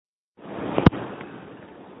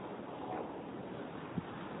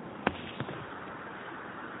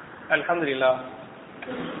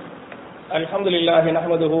அல்ஹம்துலில்லாஹி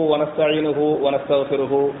நஹ்மதுஹு வ நஸ்தஈனுஹு வ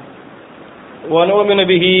நஸ்தக்ஃபிருஹு வ நு'மினு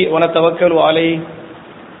பிஹி வ நதவக்கலு அலைஹி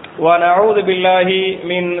வ நஊது பில்லாஹி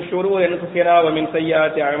மின் ஷுரூரி அன்ஃபுஸினா வ மின்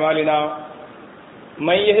ஸய்யிஆத்தி அஅமாலினா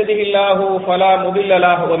மன் யஹ்திஹில்லாஹு ஃபலா முதில்ல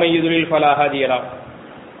லஹு வ மன் யுத்லில் ஃபலா ஹாதிய லஹு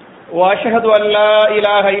வ அஷ்ஹது அன் லா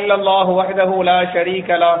இலாஹ இல்லல்லாஹு வஹ்தஹு லா ஷரீக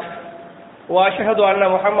லஹு வ அஷ்ஹது அன்ன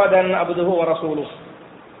முஹம்மதன் அப்துஹு வ ரசூலுஹு.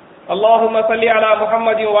 اللهم صل على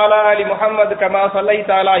محمد وعلى ال محمد كما صليت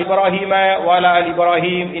على ابراهيم وعلى ال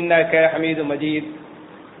ابراهيم انك حميد مجيد.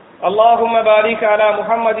 اللهم بارك على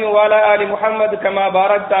محمد وعلى ال محمد كما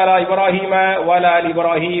باركت على ابراهيم وعلى ال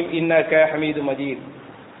ابراهيم انك حميد مجيد.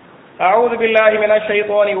 اعوذ بالله من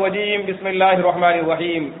الشيطان الرجيم. بسم الله الرحمن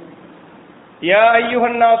الرحيم. يا ايها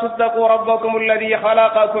الناس اتقوا ربكم الذي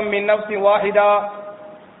خلقكم من نفس واحده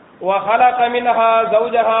وخلق منها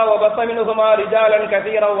زوجها وبث منهما رجالا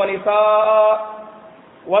كثيرا ونساء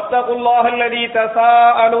واتقوا الله الذي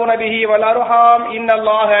تساءلون به والأرحام إن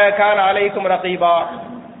الله كان عليكم رقيبا.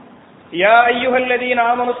 يا أيها الذين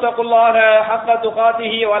آمنوا اتقوا الله حق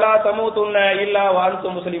تقاته ولا تموتن إلا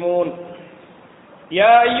وأنتم مسلمون.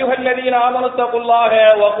 يا أيها الذين آمنوا اتقوا الله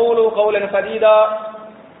وقولوا قولا سديدا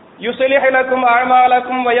يصلح لكم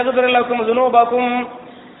أعمالكم ويغفر لكم ذنوبكم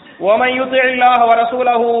ومن يطع الله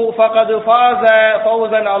ورسوله فقد فاز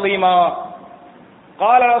فوزا عظيما.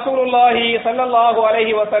 قال رسول الله صلى الله عليه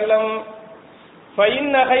وسلم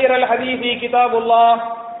فإن خير الحديث كتاب الله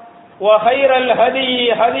وخير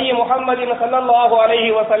الهدي هدي محمد صلى الله عليه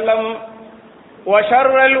وسلم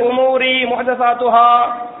وشر الأمور محدثاتها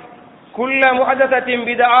كل محدثة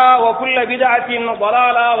بدعة وكل بدعة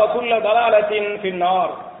ضلالة وكل ضلالة في النار.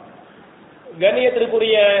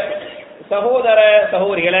 கண்ணியத்திற்குரிய சகோதர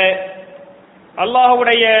சகோதரிகளே,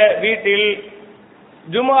 அல்லாஹ்வுடைய வீட்டில்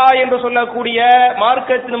ஜும்ஆ என்று சொல்லக்கூடிய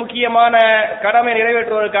மார்க்கத்தின் முக்கியமான கடமை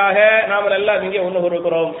நிறைவேற்றுவதற்காக நாம் எல்லாம் இங்கே ஒன்று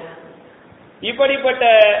இருக்கிறோம். இப்படிப்பட்ட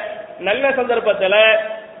நல்ல சந்தர்ப்பத்தில்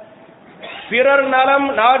பிறர் நலம்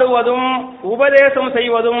நாடுவதும் உபதேசம்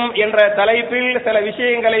செய்வதும் என்ற தலைப்பில் சில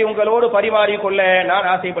விஷயங்களை உங்களோடு பரிமாறிக்கொள்ள நான்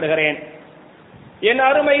ஆசைப்படுகிறேன். என்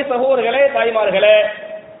அருமை சகோதரர்களே, தாய்மார்களே,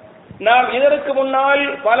 நாம் இதற்கு முன்னால்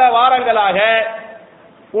பல வாரங்களாக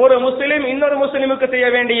ஒரு முஸ்லிம் இன்னொரு முஸ்லிமுக்கு செய்ய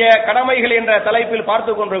வேண்டிய கடமைகள் என்ற தலைப்பில்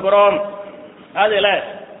பார்த்து கொண்டிருக்கிறோம். அதுல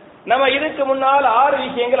நம்ம இதுக்கு முன்னால் 6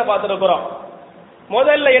 விஷயங்களை பார்த்திருக்கிறோம்.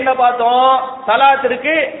 முதல்ல என்ன பார்த்தோம்?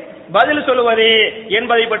 சலாத்திற்கு பதில் சொல்லுவது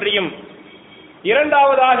என்பதை பற்றியும்,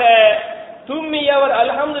 இரண்டாவதாக தும்மியவர்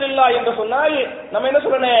அல்ஹம்துலில்லாஹ் என்று சொன்னால் நம்ம என்ன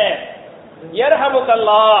சொல்லணும்?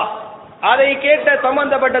 யர்ஹமுக்கல்லாஹ். அதை கேட்ட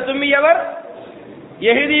சம்பந்தப்பட்ட தும்மியவர்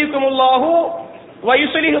யஹ்தீகுமுல்லாஹு வ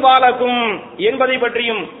யுஸ்லிஹு பாலக்கும் என்பதை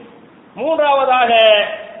பற்றியும், மூன்றாவதாக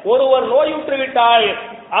ஒருவர் நோயுற்று விட்டால்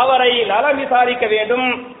அவரை நலம் விசாரிக்க வேண்டும்,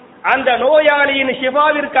 அந்த நோயாளியின்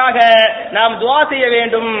ஷிஃபாவிற்காக நாம் துஆ செய்ய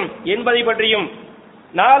வேண்டும் என்பதை பற்றியும்,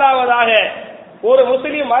 நாலாவதாக ஒரு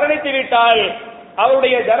முஸ்லிம் மரணித்து விட்டால்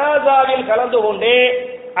அவருடைய ஜனாசாவில் கலந்து கொண்டு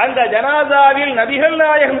அந்த ஜனாசாவில் நபிகள்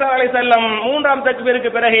நாயகம் ஸல்லல்லாஹு அலைஹி வஸல்லம் 3ஆம் தக்பீருக்கு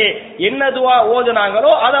பிறகு என்ன துஆ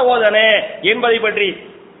ஓதுனாங்களோ அதை ஓதனே என்பதை பற்றி,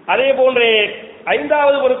 அதே போன்று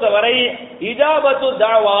 5வது பொறுத்தவரை இஜாபத்து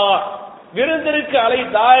தாவா, விருந்திற்கு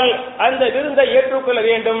அழைத்தால் அந்த விருந்தை ஏற்றுக்கொள்ள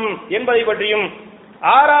வேண்டும் என்பதை பற்றியும்,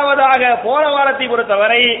 6வதாக போன வாரத்தை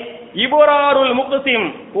பொறுத்தவரை இபுராருல் முக்ஸிம்,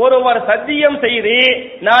 ஒருவர் சத்தியம் செய்து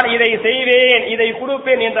நான் இதை செய்வேன் இதை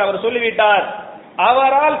கொடுப்பேன் என்று அவர் சொல்லிவிட்டார்,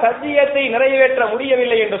 அவரால் சத்தியத்தை நிறைவேற்ற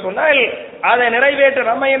முடியவில்லை என்று சொன்னால் அதை நிறைவேற்ற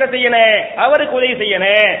நம்ம என்ன செய்யணும்? அவருக்கு உதவி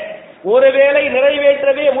செய்யணும். ஒருவேளை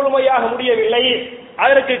நிறைவேற்றவே முழுமையாக முடியவில்லை,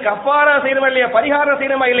 அதற்கு கஃபாரா செய்யணுமா இல்லையா, பரிகாரம்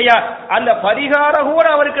செய்யணுமா இல்லையா, அந்த பரிகாரம் கூட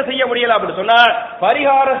அவருக்கு செய்ய முடியல அப்படி சொன்னா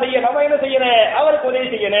பரிகாரம் செய்ய நம்ம என்ன செய்யணும்? அவருக்கு உதவி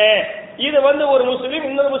செய்யணும். இது ஒரு முஸ்லிம்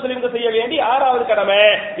இன்னொரு முஸ்லிமுக்கு செய்ய வேண்டிய 6வது கடமை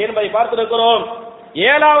என்பதை பார்த்திருக்கிறோம்.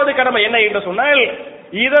 7வது கடமை என்ன என்று சொன்னால்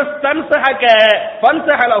இதஸ்தன்ஸஹக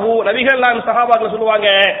ஃபன்ஸஹலஹு. நபிகள் நாயகம் சஹாபாக்கள் சொல்லுவாங்க,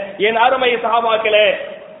 என் அருமை சஹாபாக்களே,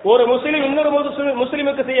 ஒரு முஸ்லிம் இன்னொரு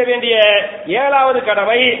முஸ்லிமுக்கு செய்ய வேண்டிய 7வது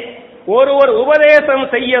கடமை, ஒருவர் உபதேசம்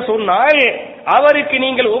செய்ய சொன்னால் அவருக்கு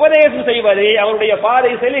நீங்கள் உபதேசம் செய்வது, அவருடைய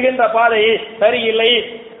பாதை செல்கின்ற பாதை சரியில்லை,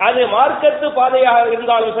 அது மார்க்கத்து பாதையாக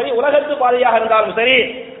இருந்தாலும் சரி உலகத்து பாதையாக இருந்தாலும் சரி,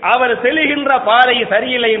 அவர் செல்கின்ற பாதை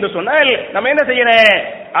சரியில்லை என்று சொன்னால் நம்ம என்ன செய்யணும்?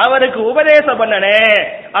 அவருக்கு உபதேசம் பண்ணனே,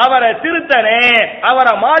 அவரை திருத்தனே,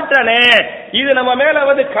 அவரை மாற்றனே. இது நம்ம மேல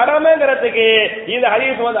கடமைங்கிறதுக்கு இந்த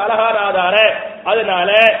ஹதீஸ் அழகான ஆதாரம்.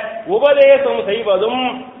 அதனால உபதேசம் செய்வதும்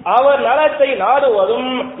அவர் நலத்தை நாடுவதும்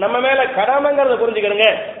நம்ம மேல கடமைங்கிறத புரிஞ்சுக்கிறங்க.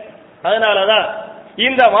 அதனாலதான்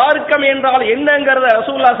இந்த மார்க்கம் என்றால் என்னங்கிறத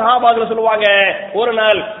ரசூலுல்லாஹ் சஹாபாக்கள் சொல்லுவாங்க. ஒரு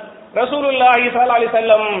நாள் ரசூலுல்லாஹி ஸல்லல்லாஹு அலைஹி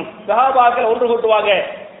வஸல்லம் சஹாபாக்கள் ஒன்று கூட்டுவாங்க.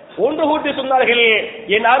 ஒன்று கூட்டி சொன்னார்கள்,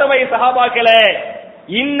 என் அருமை சஹாபாக்களே,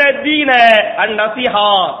 இன்னதீன அந்நஸீஹா,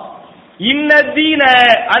 இன்னதீன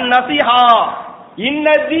அந்நஸீஹா,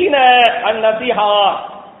 இன்னதீன அந்நஸீஹா.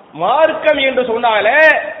 மார்க்கம் என்று சொன்னாலே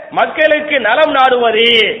மக்களுக்கு நலம் நாடுவது,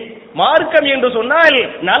 மார்க்கம் என்று சொன்னால்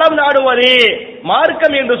நலம் நாடுவது,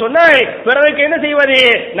 மார்க்கம் என்று சொன்னால் பிறருக்கு என்ன செய்வது,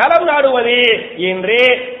 நலம் நாடுவது என்று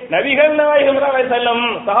நபிகள் நாயகம் செல்லும்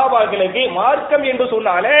சஹாபாக்களுக்கு மார்க்கம் என்று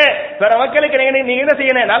சொன்னாலே பிற மக்களுக்கு நீங்க என்ன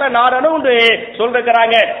செய்யணும், நல நாடணும் என்று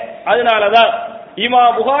சொல்றாங்க. அதனாலதான்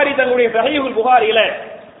இமாம் புகாரி தங்களுடைய சஹீஹுல் புகாரியில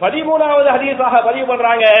 13வது ஹதீஸாக பதிவு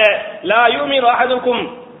பண்றாங்க, லா யூமினு அஹதுக்கும்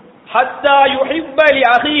ஹத்தா யுஹிப்ப லி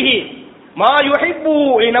அஹீஹி மா யுஹிப்பு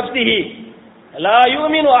லி நஃப்ஸிஹி. லா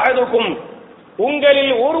யூமினு அஹதுக்கும்,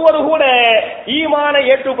 உங்களில் ஒருவர் கூட ஈமானை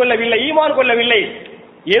ஏற்றுக்கொள்ளவில்லை, ஈமான் கொள்ளவில்லை.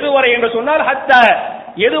 எதுவரை என்று சொன்னால் ஹத்தா,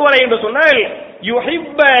 எதுவரை என்று சொன்னால்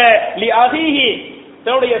யுஹிப்ப லி அஹீஹி,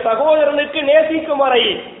 தன்னுடைய சகோதரனுக்கு நேசிக்கும் வரை.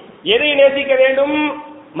 எதை நேசிக்க வேண்டும்,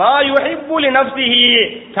 மா யுஹிப்பு லி நஃப்ஸிஹி,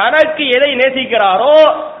 தனக்கு எதை நேசிக்கிறாரோ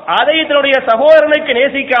அதை தன்னுடைய சகோதரனுக்கு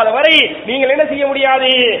நேசிக்காத வரை நீங்கள் என்ன செய்ய முடியாது,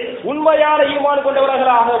 உண்மையான ஈமான்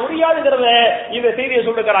கொண்டவர்களாக முடியாதுங்கிறத இந்த செய்தியை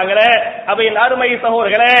சொல்லுகிறாங்களே. அப்ப என் அருமை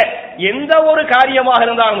சகோதரர்களே, எந்த ஒரு காரியமாக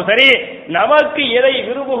இருந்தாலும் சரி நமக்கு எதை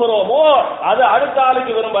விரும்புகிறோமோ அது அடுத்த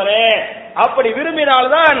ஆளுக்கு விரும்புறேன், அப்படி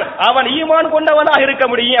விரும்பினால்தான் அவன் ஈமான் கொண்டவனாக இருக்க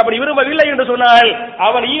முடியும். அப்படி விரும்பவில்லை என்று சொன்னால்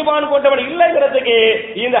அவன் ஈமான் கொண்டவன் இல்லைங்கிறதுக்கு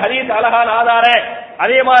இந்த ஹதீஸ் அழகான ஆதாரம்.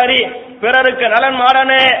 அதே மாதிரி பிறருக்கு நலன்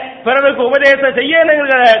மாடன, பிறருக்கு உபதேசம்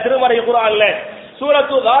செய்யணுங்கிற திருமறை குர்ஆன்ல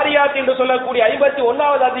சூரத்து தாரியாத் என்று சொல்லக்கூடிய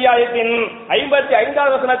 51வது அத்தியாயத்தின்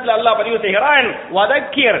 55வது வசனத்தில் அல்லாஹ் பதிவு செய்கிறான்,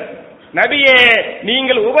 வதக்கிர், நபியே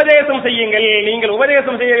நீங்கள் உபதேசம் செய்யுங்கள். நீங்கள்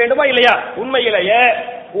உபதேசம் செய்ய வேண்டுமா இல்லையா? உண்மையிலேயே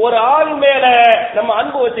ஒரு ஆள் மேல நம்ம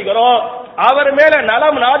அன்பு வச்சுக்கிறோம், அவர் மேல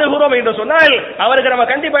நலம் நாடுகிறோம் என்று சொன்னால் அவருக்கு நம்ம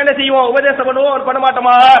கண்டிப்பா என்ன செய்வோம், உபதேசம் பண்ணுவோம். அவர் பண்ண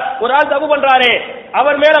மாட்டோமா? ஒரு ஆள் தப்பு பண்றாரு,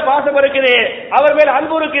 அவர் மேல பாசம் இருக்குது, அவர் மேல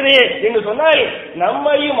அன்பு இருக்குது என்று சொன்னால்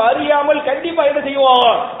நம்மையும் அறியாமல் கண்டிப்பா என்ன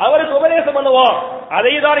செய்வோம், அவருக்கு உபதேசம் பண்ணுவோம்.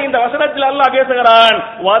 அதை தான் இந்த வசனத்தில் அல்லாஹ் பேசுகிறான்,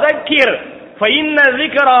 வதக்கிர் ஃபைன்ன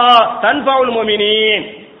ஸிக்ரா தன்ஃபஉல் முஃமினீன்.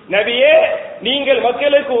 நபியே நீங்கள்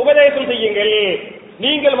மக்களுக்கு உபதேசம் செய்யுங்கள்,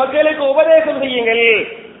 நீங்கள் மக்களுக்கு உபதேசம் செய்யுங்கள்.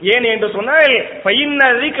 ஏன் என்று சொன்னால் ஃபைன்ன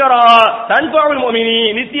ஸிக்ரா தன்ஃபஉல்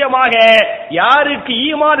முஃமினீன், நிச்சயமாக யாருக்கு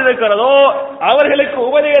ஈமான் இருக்கிறதோ அவர்களுக்கு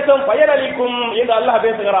உபதேசம் பயனளிக்கும் என்று அல்லாஹ்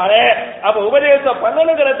பேசுகிறாரே. அப்ப உபதேசம்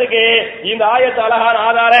பண்ணணுங்கிறதுக்கு இந்த ஆயத்து அழகான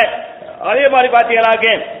ஆதாரம். அதே மாதிரி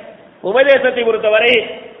பார்த்தீங்கன்னாக்க உபதேசத்தை பொறுத்தவரை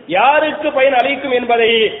யாருக்கு பயன் அளிக்கும்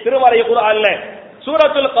என்பதை திருமறை குர்ஆன்ல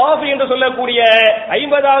சூரத்துல் காஃப் என்று சொல்லக்கூடிய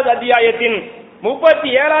 50வது அத்தியாயத்தின்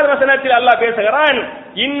 37வது வசனத்தில் அல்லாஹ் பேசுகிறான்,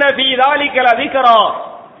 இன்ன ஃபீ ஸாலிக லஸிக்ரா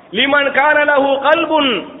லிமன் கான லஹு கல்புன்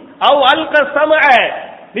அவ் அல்க ஸமஅ.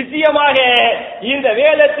 நிச்சயமாக இந்த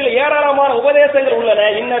வேதத்தில் ஏராளமான உபதேசங்கள் உள்ளன.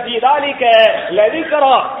 இன்ன ஃபீ ஸாலிக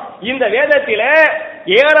லஸிக்ரா, இந்த வேதத்தில்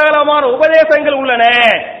ஏராளமான உபதேசங்கள் உள்ளன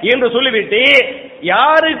என்று சொல்லிவிட்டு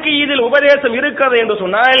யாருக்கு இதில் உபதேசம் இருக்கிறது என்று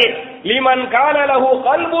சொன்னால் லிமன் கான லஹு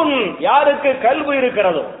கல்புன், யாருக்கு கல்பு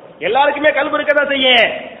இருக்கிறதோ, எல்லாருக்குமே கல்பு இருக்கதான்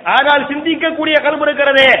செய்யும், ஆனால் சிந்திக்கக்கூடிய கல்பு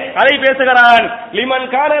இருக்கிறது, அதை பேசுகிறான். லிமன்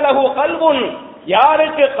கான லஹு கல்புன்,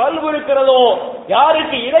 யாருக்கு கல்பு இருக்கிறதோ,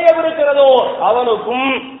 யாருக்கு இதயம் இருக்கிறதோ அவனுக்கும்,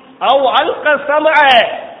 அவ் அல்க ஸமஅ,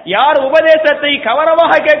 யார் உபதேசத்தை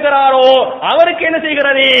கவனமாக கேட்கிறாரோ அவருக்கு என்ன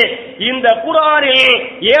செய்கிறது, இந்த குர்ஆனில்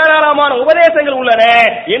ஏராளமான உபதேசங்கள் உள்ளன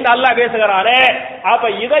என்று அல்லாஹ் பேசுகிறானே. அப்ப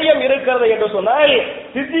இதயம் இருக்கிறது என்று சொன்னால்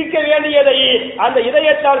சிந்திக்க வேண்டியதை அந்த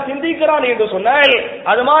இதயத்தால் சிந்திக்கிறான் என்று சொன்னால்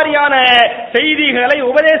அது மாதிரியான செய்திகளை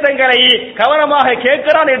உபதேசங்களை கவனமாக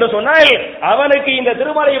கேட்கிறான் என்று சொன்னால் அவனுக்கு இந்த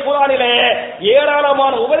திருமறை குர்ஆனிலே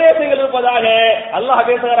ஏராளமான உபதேசங்கள் இருப்பதாக அல்லாஹ்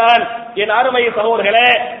பேசுகிறான். என் அருமை சகோதரர்களே,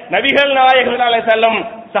 நபிகள் நாயகம் ஸல்லல்லாஹு அலைஹி வஸல்லம்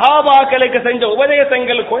சஹாபாக்களுக்கு செஞ்ச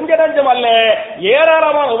உபதேசங்கள் கொஞ்ச நஞ்சம் அல்ல,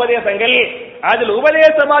 ஏராளமான உபதேசங்கள். அதில்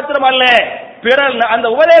உபதேசம் மாத்திரம் அல்ல, பிறர் அந்த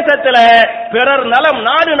உபதேசத்துல பிறர் நலம்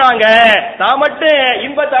நாடுனாங்க, தான் மட்டும்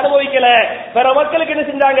இன்பத்தை அனுபவிக்கல, பிற மக்களுக்கு என்ன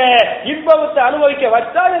செஞ்சாங்க, இன்பத்தை அனுபவிக்க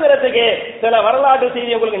வச்சாங்கிறதுக்கு சில வரலாற்று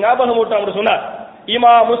செய்தி உங்களுக்கு ஞாபகம் ஊட்டம் சொன்னார்.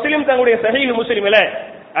 இமாம் முஸ்லிம் தங்களுடைய சஹீஹ் முஸ்லிமில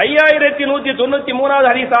 5193வது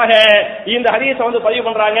ஹதீஸாக இந்த ஹதீஸை பதிவு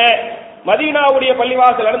பண்றாங்க. மதீனாவுடைய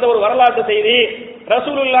பள்ளிவாசல் நடந்த ஒரு வரலாற்று செய்தி.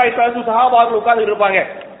 ரசூலுல்லாஹி ஸல்லல்லாஹு அலைஹி வஸல்லம் சஹாபாக்கள் உட்கார்ந்து இருப்பாங்க.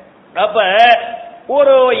 அப்ப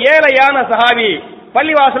ஒரு ஏழையான சஹாபி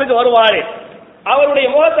பள்ளிவாசலுக்கு வருவாரு. அவருடைய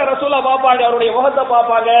முகத்தை ரசூலுல்லாஹ் பார்ப்பாங்க, அவருடைய முகத்தை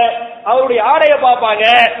பார்ப்பாங்க, அவருடைய ஆடையை பார்ப்பாங்க.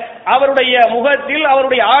 அவருடைய முகத்தில்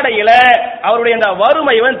அவருடைய ஆடையில அவருடைய அந்த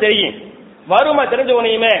வறுமை தெரியும். வறுமை தெரிஞ்ச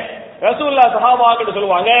உடனேயுமே ரசூலுல்லாஹ் சஹாபாக்கள்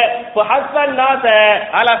சொல்லுவாங்க, ஃபஹஸ்ஸன் நாஸ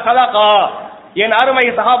அலா ஸதகா, என் அருமை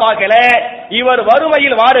சஹாபாக்களே, இவர்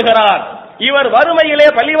வறுமையில் வாடுகிறார், இவர் வறுமையிலே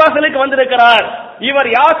பள்ளிவாசலுக்கு வந்திருக்கிறார், இவர்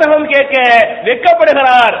யாசகம் கேட்க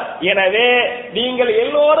வெட்கப்படுகிறார். எனவே நீங்கள்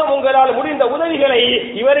எல்லோரும் உங்களால் முடிந்த உதவிகளை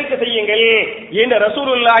இவருக்கு செய்யுங்கள் என்று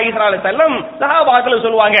ரசூலுல்லாஹி ஸல்லல்லாஹு அலைஹி வஸல்லம் சஹாபாக்கள்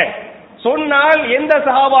சொல்வாங்க. சொன்னால் எந்த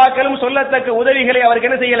சஹாபாக்களும் சொல்லத்தக்க உதவிகளை அவருக்கு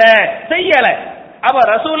என்ன செய்யல. அப்ப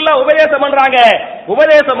ரசூலுல்லாஹ் உபதேசம் பண்றாங்க.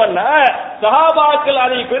 உபதேசம் பண்ணா சஹாபாக்கள்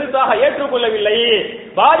அதை பெருசாக ஏற்றுக்கொள்ளவில்லை.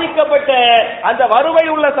 பாதிக்கப்பட்ட அந்த வறுமை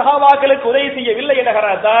உள்ள சஹாபாக்களுக்கு உதவி செய்யவில்லை என்ற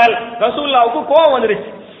காரணத்தால் ரசூலுல்லாஹ்வுக்கு கோபம்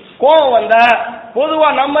வந்துருச்சு. கோபம் வந்தா பொதுவா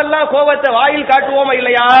நம்ம எல்லாம் கோபத்தை வாயில் காட்டுவோமா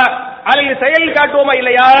இல்லையா, அல்லது செயல் காட்டுவோமா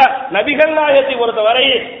இல்லையா? நபிகள் நாயகத்தை பொறுத்தவரை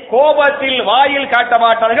கோபத்தில் வாயில் காட்ட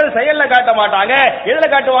மாட்டார்கள், செயல்ல காட்ட மாட்டாங்க. எதுல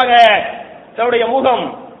காட்டுவாங்க? தன்னுடைய முகம்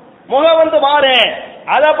வந்து மாறு,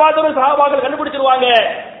 அதை பார்த்து சஹாபாக்கள் கண்டுபிடிச்சிருவாங்க.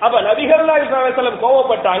 அப்ப நபிகள் நாயகம் ஸல்லல்லாஹு அலைஹி வஸல்லம்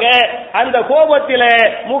கோபப்பட்டாங்க. அந்த கோபத்தில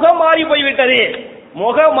முகம் மாறி போய்விட்டது.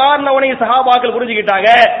 முகம் மாறினவனை சஹாபாக்கள் புரிஞ்சுக்கிட்டாங்க.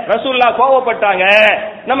 ரசூலுல்லாஹ் கோபப்பட்டாங்க.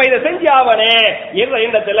 நம்ம இதை செஞ்சு ஆவனே என்ற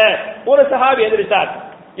எண்ணத்துல ஒரு சஹாபி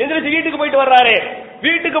எந்திரிச்சு வீட்டுக்கு போயிட்டு வர்றாரு.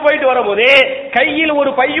 வீட்டுக்கு போயிட்டு வரும்போது கையில்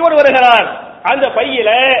ஒரு பையோடு வருகிறார். அந்த பையில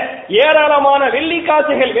ஏராளமான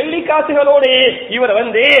வெள்ளிக்காசுகளோடு இவர்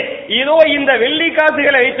வந்து இதோ இந்த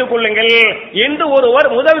வெள்ளிக்காசுகளை வைத்துக் கொள்ளுங்கள் என்று ஒருவர்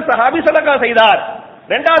முதல் சஹாபி சதகா செய்தார்.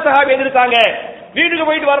 இரண்டாவது சஹாபி எதிர்த்தாங்க. வீட்டுக்கு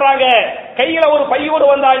போயிட்டு வர்றாங்க. கையில ஒரு பையோடு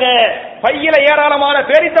வந்தாங்க. பையில ஏராளமான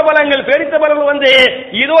பேரித்த பழங்கள் வந்து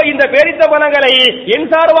இதோ இந்த பேரித்த பழங்களை என்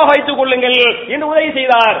சார்பாக வைத்துக் கொள்ளுங்கள் என்று உதவி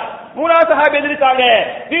செய்தார். மூணாவது சஹாபி எதிர்த்தாங்க.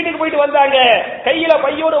 வீட்டுக்கு போயிட்டு வந்தாங்க. கையில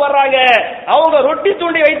பையோடு வர்றாங்க. அவங்க ரொட்டி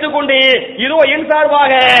துண்டை வைத்துக் கொண்டு இதோ என்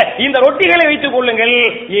சார்பாக இந்த ரொட்டிகளை வைத்துக் கொள்ளுங்கள்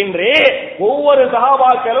என்று ஒவ்வொரு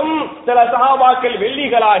சஹாபாக்களும், சில சஹாபாக்கள்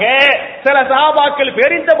வெள்ளிகளாக, சில சஹாபாக்கள்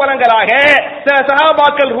பெரித்த பழங்களாக, சில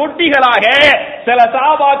சஹாபாக்கள் ரொட்டிகளாக, சில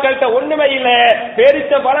சஹாபாக்கள்கிட்ட ஒண்ணுமே இல்ல,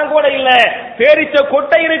 பேரித்த பழம் கூட இல்ல, பேரித்த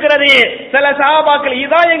கொட்டை இருக்கிறது. சில சஹாபாக்கள்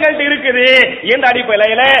இதான் எங்கள்கிட்ட இருக்குது என்ற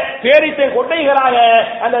அடிப்படையில பேரித்த கொட்டைகளாக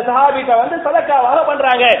அந்த சஹாபிட்ட வந்து சதக்காவாக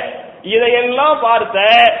பண்றாங்க. இதையெல்லாம் பார்த்த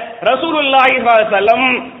ரசூலுல்லாஹி ஸல்லல்லாஹு அலைஹி வஸல்லம்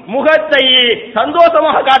முகத்தை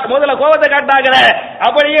சந்தோஷமாக முதல்ல கோபத்தை காட்டாங்க.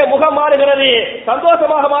 அப்படியே முகம் மாறுகிறது,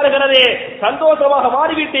 சந்தோஷமாக மாறுகிறது. சந்தோஷமாக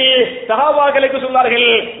மாறிவிட்டு சஹாபாக்களுக்கு சொன்னார்கள்,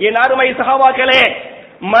 என் அருமை சஹாபாக்களே,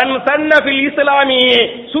 மன் சன்ன ஃபில் இஸ்லாமி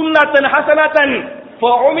சுன்னத்தன் ஹஸனத்தன்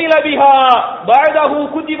ஃபஉமில பிஹா பஅதஹு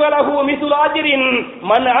குதிப லஹு மிஸ்லு அஜ்ரின்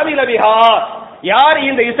மன் அமில பிஹா. யார்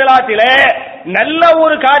இந்த இஸ்லாத்திலே நல்ல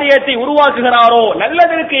ஒரு காரியத்தை உருவாக்குகிறாரோ,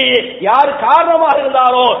 நல்லதற்கு யார் காரணமாக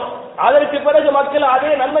இருந்தாரோ, அதற்கு பிறகு மக்கள்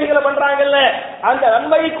அதே நன்மைகளை பண்றாங்கல்ல, அந்த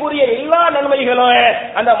நன்மைக்குரிய எல்லா நன்மைகளும்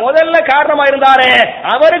அந்த முதல்ல காரணமா இருந்தாரே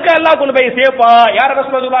அவருக்கு அல்லாஹ் கொண்டு போய் சேர்ப்பா. யார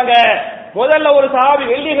சொல்லுவாங்க? முதல்ல ஒரு சஹாபி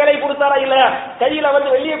வெள்ளிகளை கொடுத்தாரா இல்ல, கையில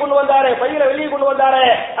வந்து வெள்ளியை கொண்டு வந்தாரு, பையில வெள்ளியை கொண்டு வந்தாரு,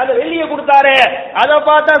 அந்த வெள்ளியை கொடுத்தாரு. அதை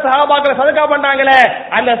பார்த்தா சஹாபாக்கள் சதகா பண்ணாங்களே,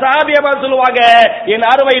 அந்த சஹாபியை பார்த்து சொல்லுவாங்க, என்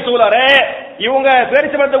அருமை தோழரே, இவங்க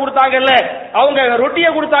பேரிச்சம்பழத்தை கொடுத்தாங்கல்ல, அவங்க ரொட்டியை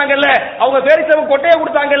கொடுத்தாங்கல்ல, அவங்க பேரிச்சம்பழம் கொட்டையை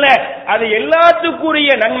கொடுத்தாங்கல்ல, அது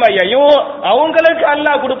எல்லாத்துக்குரிய நன்மையையும் அவங்களுக்கு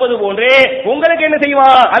அல்லாஹ் கொடுப்பது போன்று உங்களுக்கு என்ன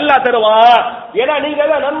செய்வான்? அல்லாஹ் தருவான். ஏன்னா நீங்க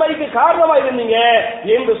எல்லாம் நன்மைக்கு காரணமா இருந்தீங்க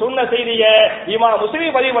என்று சொன்ன செய்தியை இமாம்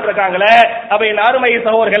முஸ்லிம் பதிவு பண்றாங்களே. அப்ப என் அருமை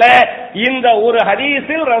சகோதரர்களே, இந்த ஒரு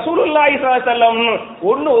ஹதீஸில் ரசூலுல்லாஹி ஸல்லல்லாஹு அலைஹி வஸல்லம்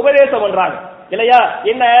ஒன்னு உபதேசம் பண்றாங்க இல்லையா?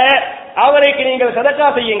 என்ன? அவருக்கு நீங்கள் சதக்கா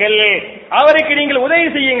செய்யுங்கள், அவருக்கு நீங்கள் உதவி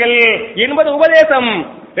செய்யுங்கள் என்பது உபதேசம்.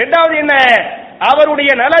 இரண்டாவது என்ன?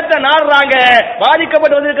 அவருடைய நலத்தை நாடுறாங்க,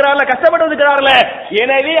 பாதிக்கப்பட்டு வந்திருக்கிறார்கள், கஷ்டப்பட்டு வந்திருக்கிறார்கள்,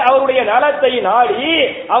 எனவே அவருடைய நலத்தை நாடி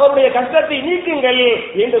அவருடைய கஷ்டத்தை நீக்குங்கள்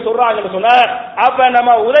என்று சொல்றாங்கன்னு சொன்ன, அப்ப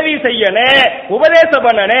நம்ம உதவி செய்யணும், உபதேசம்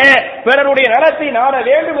பண்ணணும், பிறருடைய நலத்தை நாட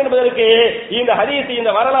வேண்டும் என்பதற்கு இந்த ஹதீஸ்,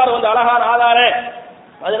 இந்த வரலாறு வந்து அழகான ஆதாரம்.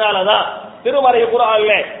 அதனாலதான் திருமறை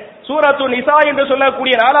குர்ஆன்ல சூரத்து நிசா என்று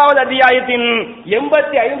சொல்லக்கூடிய 4வது அத்தியாயத்தின்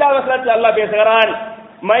 85வது வசனத்தில் அல்லாஹ் பேசுகிறான்,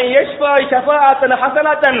 மை யஷ்ஃபா ஷஃபாஅத்தன்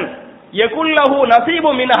ஹஸனத்தன் யகுல் லஹு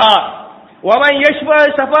நஸீபு மின்ஹா வ மை யஷ்ஃபா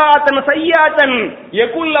ஷஃபாஅத்தன் ஸய்யிஅத்தன்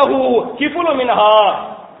யகுல் லஹு கிஃபுலு மின்ஹா.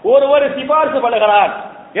 ஒருவர் சிபாரிசு பண்ணுகிறார்.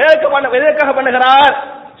 எதற்காக பண்ணுகிறார்?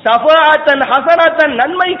 ஷஃபாஅத்தன் ஹஸனத்தன்,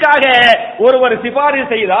 நன்மைக்காக ஒருவர் சிபாரிசு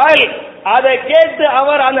செய்தால் அதை கேட்டு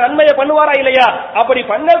அவர் அந்த நன்மையை பண்ணுவாரா இல்லையா? அப்படி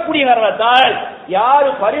பண்ணக்கூடிய காரணத்தால் யாரு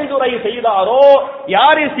பரிந்துரை செய்தாரோ,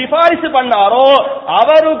 யாரு சிபாரிசு பண்ணாரோ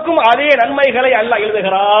அவருக்கும் அதே நன்மைகளை அல்லாஹ்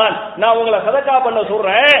எழுதுகிறான். நான் உங்களை சதக்கா பண்ண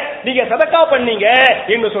சொல்றேன், நீங்க சதக்கா பண்ணீங்க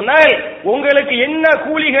என்று சொன்னால் உங்களுக்கு என்ன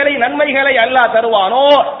கூலிகளை நன்மைகளை அல்லாஹ் தருவானோ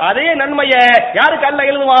அதே நன்மையை யாருக்கு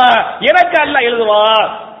அல்லாஹ் எழுதுவான்? எனக்கு அல்லாஹ் எழுதுவான்.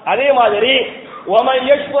 அதே மாதிரி ஒமன்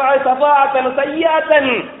யஷ்ஃபா ஷஃபாஅத்தன்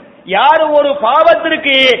ஸய்யிஅத்தன், யார் ஒரு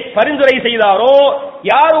பாவத்திற்கு பரிந்துரை செய்தாரோ,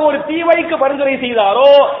 யார் ஒரு தீமைக்கு பரிந்துரை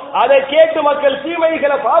செய்தாரோ அதை கேட்டு மக்கள்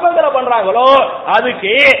தீமைகளை பாவங்களை பண்றாங்களோ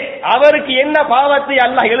அதுக்கு அவருக்கு என்ன பாவத்தை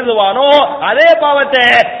அல்லாஹ் எழுதுவானோ அதே பாவத்தை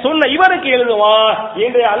சொன்ன இவருக்கு எழுதுவான்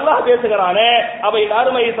என்று அல்லாஹ் பேசுகிறானே. அவை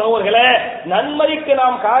அருமை சகோதரர்களே, நன்மைக்கு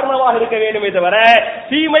நாம் காரணமாக இருக்க வேண்டுமே தவிர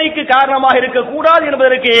தீமைக்கு காரணமாக இருக்கக்கூடாது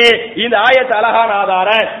என்பதற்கு இந்த ஆயத்து அழகான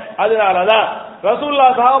ஆதாரம். அதனாலதான்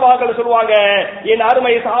ரசூலுல்லாஹ் சஹாபாக்கள் சொல்லுவாங்க, என்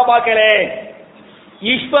அருமை சஹாபாக்களே,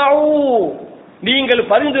 இஷ்ஃபஉ, நீங்கள்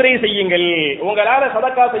பரிந்துரை செய்யுங்கள். உங்களால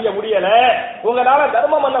சதக்கா செய்ய முடியல, உங்களால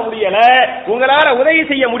தர்மம் பண்ண முடியல, உங்களால உதவி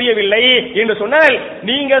செய்ய முடியவில்லை என்று சொன்னால்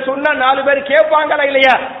நீங்க சொன்ன 4 பேர் கேட்பாங்களா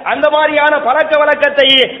இல்லையா? அந்த மாதிரியான பழக்க வழக்கத்தை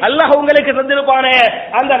அல்லாஹ் உங்களுக்கு தந்திருப்பானே,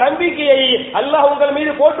 அந்த நம்பிக்கையை அல்லாஹ் உங்கள்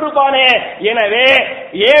மீது போட்டிருப்பானே. எனவே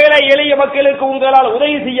ஏழை எளிய மக்களுக்கு உங்களால்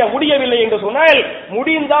உதவி செய்ய முடியவில்லை என்று சொன்னால்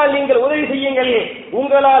முடிந்தால் நீங்கள் உதவி செய்யுங்கள்.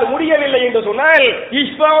 உங்களால் முடியவில்லை என்று சொன்னால்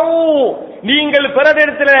இஷ்ஃபஉ, நீங்கள்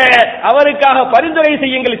பிறரிடத்தில் அவருக்காக பரிந்துரை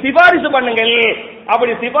செய்யுங்கள், சிபாரிசு பண்ணுங்கள்.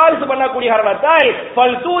 அப்படி சிபாரிசு பண்ணக்கூடிய காரணத்தால்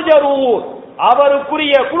ஃபல்தூஜரு,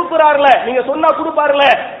 அவருக்குரிய கொடுக்கிறார்ல, நீங்க சொன்னா கொடுப்பார்ல,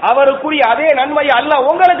 அவருக்குரிய அதே நன்மையை அல்லாஹ்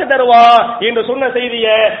உங்களுக்கு தருவான் என்று சொன்ன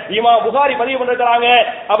செய்தியை இமாம் புகாரி பதிவு பண்ணிருக்கிறாங்க.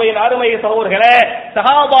 அப்ப என் அருமை சகோதரர்களே,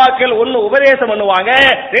 சஹாபாக்கள் ஒன்னு உபதேசம் பண்ணுவாங்க,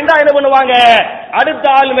 ரெண்டாவது என்ன பண்ணுவாங்க, அடுத்த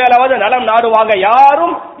ஆள் மேலாவது நலம் நாடுவாங்க.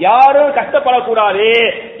 யாரும் கஷ்டப்படக்கூடாது,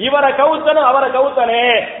 இவரை கவுத்தனும் அவரை கவுத்தனே,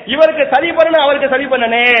 இவருக்கு சரி பண்ணணும் அவருக்கு சரி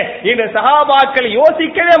பண்ணனே என்று சஹாபாக்கள்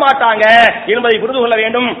யோசிக்கவே மாட்டாங்க என்பதை புரிந்து கொள்ள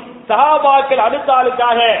வேண்டும். சஹாபாக்கள் அடுத்த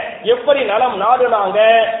ஆளுக்காக எப்படி நலம் நாடுனாங்க,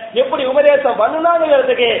 எப்படி உபதேசம்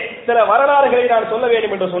பண்ணுனாங்கிறதுக்கு சில வரலாறுகளை நான் சொல்ல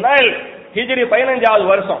வேண்டும் என்று சொன்னால், ஹிஜ்ரி 15வது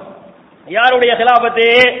வருஷம் யாருடைய ஹிலாபத்து?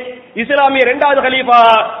 இஸ்லாமிய 2வது கலீஃபா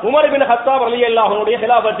உமர் பின் கத்தாப் ரலியல்லாஹு அன்ஹுடைய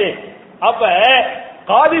ஹிலாபத்து. அப்ப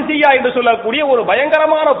காதிசியா என்று சொல்லக்கூடிய ஒரு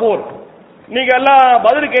பயங்கரமான போர், நீங்க எல்லாம்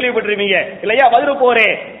பத்ர் கேள்விப்பட்டிருப்பீங்க இல்லையா? பத்ர் போரே,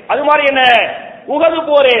 அது மாதிரி என்ன உஹது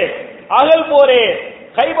போரே, அகல் போரே,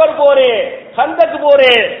 கைபர் போரே, கந்தக்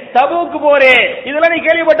போரே, தபூக் போரே, இதெல்லாம் நீ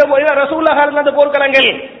கேள்விப்பட்ட போது ரசூலுல்லாஹ் காலத்துல அந்த போர்க்களங்கள்.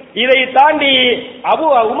 இதை தாண்டி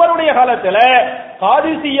உமருடைய காலத்துல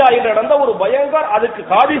காதிசியா என்று நடந்த ஒரு பயங்கர, அதுக்கு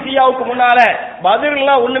காதிசியாவுக்கு முன்னால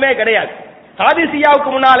பத்ர்லாம் ஒண்ணுமே கிடையாது,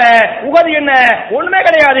 காதிசியாவுக்கு முன்னால உஹது என்ன ஒண்ணுமே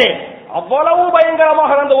கிடையாது. அவ்வளவு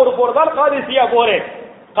பயங்கரமாக நடந்த ஒரு போர் தான் காதிசியா போர்.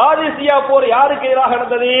 காதிசியா போர் யாருக்கு எதிராக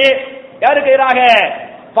நடந்தது? யாருக்கு எதிராக?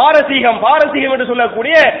 பாரசீகம் என்று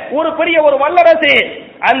சொல்லக்கூடிய ஒரு பெரிய ஒரு வல்லரசு.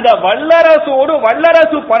 அந்த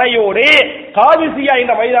வல்லரசு படையோடு காதிசியா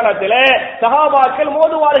என்ற மைதானத்தில் சஹாபாக்கள்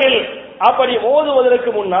மோதுவார்கள். அப்படி மோதுவதற்கு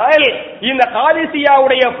முன்னால் இந்த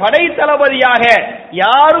காதிசியாவுடைய படை தளபதியாக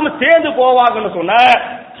யாரும் சேர்ந்து போவாங்கன்னு சொன்ன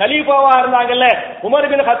கலீஃபாவா இருந்தாங்கல்ல உமர்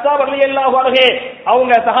பின் கத்தாப் ரலியல்லாஹு அன்ஹு,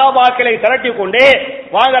 அவங்க சஹாபாக்களை திரட்டி கொண்டு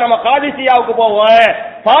வாங்க நம்ம காதிசியாவுக்கு போவோம்,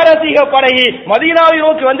 பாரசீக படை மதீனாவை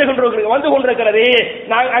நோக்கி வந்து கொண்டிருக்கிறது,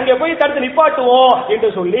 நாங்கள் அங்கே போய் தடுத்து நிப்பாட்டுவோம் என்று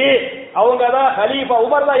சொல்லி அவங்க தான் கலீஃபா.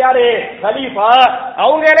 உமர் தான் யாரு? கலீஃபா.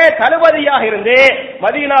 அவங்களே தளபதியாக இருந்து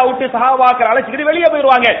மதீனா விட்டு சஹாபாக்கள் அழைச்சிக்கிட்டு வெளியே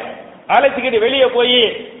போயிடுவாங்க. அழைச்சிக்கிட்டு வெளியே போய்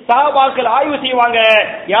சஹாபாக்கள் ஆய்வு செய்வாங்க,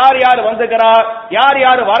 யார் யார் வந்துக்கிறா, யார்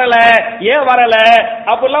யார் வரல, ஏன் வரல,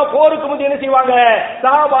 அப்படிலாம் போருக்கு முந்தைய என்ன செய்வாங்க,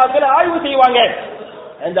 சஹாபாக்கள் ஆய்வு செய்வாங்க.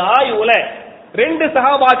 அந்த ஆய்வுல 2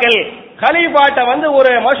 சஹாபாக்கள் கலீஃபாட்ட வந்து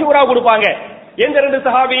ஒரு மஷூரா கொடுப்பாங்க. எந்த 2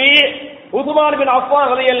 சஹாபி? உஸ்மான் பின்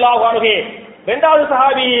அஃபான் ரலியல்லாஹு அன்ஹு, 2வது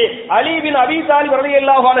சஹாபி அலி பின் அபி தாலிப்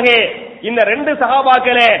ரலியல்லாஹு அன்ஹு. இந்த 2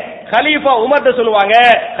 சஹாபாக்களே கலீஃபா உமர்ட்ட சொல்லுவாங்க,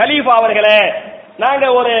 கலீஃபா அவர்களே, நாங்க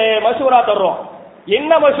ஒரு மஷூரா தர்றோம்.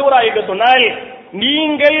 என்ன மஷூரா என்று சொன்னால்,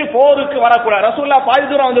 நீங்கள் போருக்கு வரக்கூடாது. ரசூலுல்லாஹ் பாதி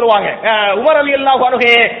தூரம் வந்துருவாங்க, உமர் ரலியல்லாஹு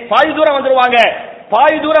அன்ஹு பாதி தூரம் வந்துருவாங்க.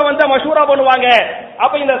 பாதி தூரம் வந்தா மஷூரா பண்ணுவாங்க.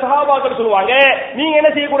 அப்ப இந்த சஹாபாக்கள் சொல்லுவாங்க, நீங்க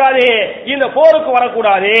என்ன செய்யக்கூடாது, இந்த போருக்கு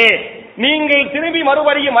வரக்கூடாது, நீங்கள் திரும்பி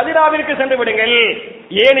மறுபடியும் மதீனாவிற்கு சென்று விடுங்கள்.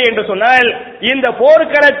 ஏன் என்று சொன்னால், இந்த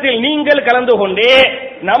போர்க்களத்தில் நீங்கள் கலந்து கொண்டு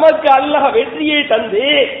நமக்கு அல்லாஹ் வெற்றியை தந்து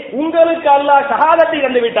உங்களுக்கு அல்லாஹ் ஷஹாதத்தை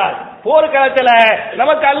தந்து விட்டார். போர்க்களத்துல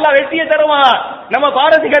நமக்கு அல்லாஹ் வெற்றியை தருவான், நம்ம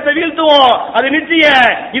பாரசீகத்தை வீழ்த்துவோம், அது நிச்சயம்.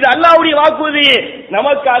 இது அல்லாஹ்வுடைய வாக்குறுதி.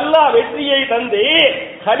 நமக்கு அல்லாஹ் வெற்றியை தந்து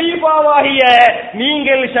கலீஃபாவாகிய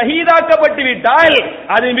நீங்கள் ஷஹீதாக்கப்பட்டு விட்டால்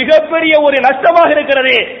அது மிகப்பெரிய ஒரு நஷ்டமாக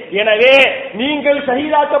இருக்கிறது. எனவே நீங்கள்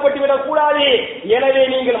ஷஹீதாக்கப்பட்டு விடக் கூடாது, எனவே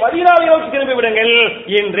நீங்கள் மதீனாவை நோக்கி திரும்பி விடுங்கள்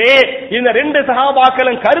என்று இந்த 2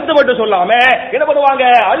 சஹாபாக்களும் கருத்து மட்டும் சொல்லாம என்ன பண்ணுவாங்க,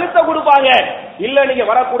 அழுத்தம் கொடுப்பாங்க. இல்ல நீங்க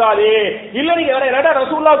வரக்கூடாது, இல்ல நீங்க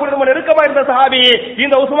ரசூலுல்லாஹ் கூட நெருக்கமா இருந்த சஹாபி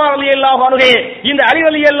இந்த உஸ்மான் ரலியல்லாஹு அன்ஹு, இந்த அலி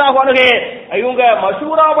ரலியல்லாஹு அன்ஹு, இவங்க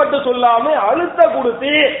மஷூரா மட்டும் சொல்லாம அழுத்தம்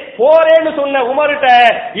கொடுத்து போரேன்னு சொன்ன உமர்ட்ட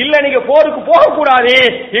இல்ல நீங்க போருக்கு போக கூடாது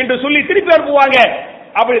என்று சொல்லி திருப்பி அனுப்புவாங்க.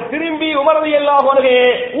 அப்படி திரும்பி உமர் ரலியல்லாஹு அன்ஹு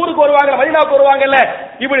ஊருக்கு வருவாங்க, மதீனாவுக்கு வருவாங்கல்ல.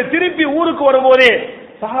 இப்படி திருப்பி ஊருக்கு வரும்போது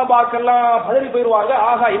சஹாபாக்கெல்லாம் பதறி போயிருவாங்க.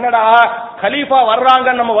 ஆகா, என்னடா கலீஃபா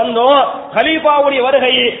வர்றாங்கன்னு நம்ம வந்தோம், கலீஃபாவுடைய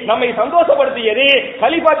வருகை நம்மை சந்தோஷப்படுத்தியது,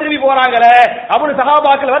 கலீஃபா திரும்பி போறாங்களே அப்படின்னு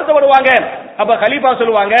சஹாபாக்கள் வருத்தப்படுவாங்க. அப்ப கலீஃபா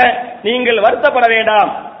சொல்லுவாங்க, நீங்கள் வருத்தப்பட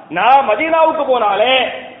வேண்டாம், நான் மதீனாவுக்கு போனாலே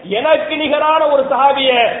எனக்கு நிகரான ஒரு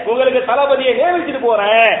சஹாபிய உங்களுக்கு தளபதியை நியமிச்சுட்டு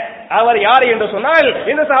போறேன். அவர் யார் என்று சொன்னால்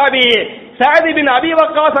இந்த சஹாபி சஅத் பின் அபீ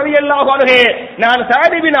வக்காஸ் ரலியல்லாஹு அன்ஹு. நான்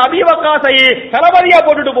சஅத் பின் அபீ வக்காஸை தளபதியா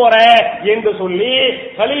போட்டுட்டு போறேன் என்று சொல்லி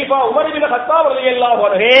கலீஃபா உமர் பின் கத்தாப் ரலியல்லாஹு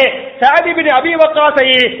அன்ஹு சஅத் பின் அபீ வக்காஸை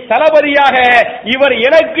தளபதியாக, இவர்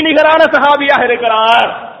எனக்கு நிகரான சஹாபியாக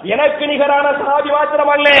இருக்கிறார். எனக்கு நிகரான சஹாபி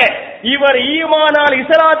மாத்திரமல்ல, இவர் ஈமானால்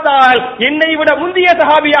இஸ்லாத்தால் என்னை விட முந்திய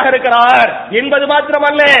சஹாபியாக இருக்கிறார் என்பது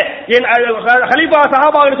மாத்திரமல்ல. என் கலீஃபா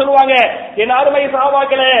சஹாபாக்கள் சொல்லுவாங்க, என் அருமை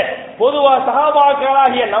சஹாபாக்களே, பொதுவா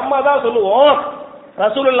சஹாபாக்களாகிய நம்ம தான் சொல்லுவோம்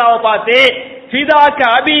ரசூலுல்லாஹ்வை பார்த்து, ஃபிதாக்க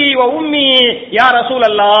அபி வ உம்மி யா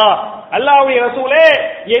ரசூலல்லாஹ், அல்லாஹ்வுடைய ரசூலே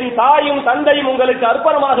என் தாயும் தந்தையும் உங்களுக்கு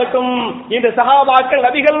அர்ப்பணமாகட்டும் என்று சஹாபாக்கள்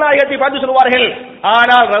நபிகள் நாயகத்தை பார்த்து சொல்வார்கள்.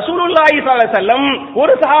 ஆனால் ரசூலுல்லாஹி ஸல்லல்லாஹு அலைஹி வஸல்லம்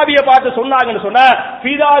ஒரு சஹாபியை பார்த்து சொன்னாங்கன்னு சொன்னா,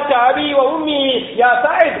 ஃபிதாக்க அபி வ உம்மி யா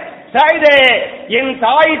சஅத், சஅதே என்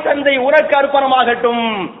தாய் தந்தை உனக்கு அர்ப்பணமாகட்டும்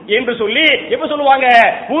என்று சொல்லி எப்ப சொல்லுவாங்க?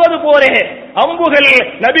 உஹது போரே அம்புகள்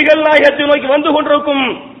நபிகள் நாயகத்தை நோக்கி வந்து கொண்டிருக்கும்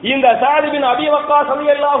இந்த சஅத் பின் அபீ வக்காஸ்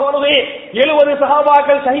ரலியல்லாஹு அன்ஹு 70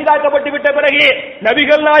 சஹாபாக்கள் ஷஹீதாக்கப்பட்டு விட்ட பிறகு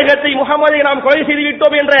நபிகள் நாயகத்தை முஹம்மதை நாம் கொலை செய்து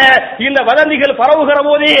விட்டோம் என்ற இந்த வதந்திகள் பரவுகிற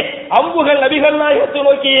போது, அம்புகள் நபிகள் நாயகத்தை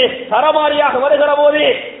நோக்கி சரமாரியாக வருகிற போது,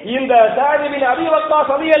 இந்த சஅத் பின் அபீ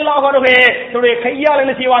வக்காஸ் ரலியல்லாஹு அன்ஹு தன்னுடைய கையால்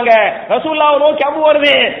என்ன செய்வாங்க? ரசூலுல்லாஹ்வை நோக்கி அம்பு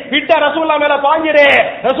வருது, விட்ட ரசூலுல்லாஹ் மேல பாஞ்சிரு,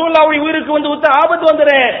 ரசூலுல்லாஹ்வுடைய உயிருக்கு வந்து உத்த ஆபத்து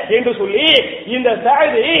வந்துரு என்று சொல்லி இந்த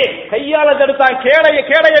சஅத் கையால தடுத்தான்.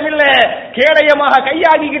 கேடயம் இல்ல, கேடயமாக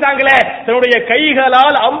கையாகிக்கிட்டாங்களே, தன்னுடைய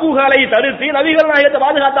கைகளால் அம்புகளை தடுத்து நபிகள் நாயகத்தை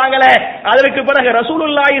பாதுகாத்தாங்களே. அதற்கு பிறகு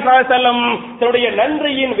ரசூலுல்லாஹி ஸல்லல்லாஹு அலைஹி வஸல்லம் தன்னுடைய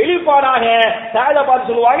நன்றியின் வெளிப்பாடாக சஅதை பார்த்து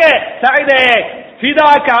சொல்லுவாங்க, சஅதே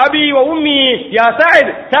ஃபிதாக்க அபி வ உம்மி யா சஅத்,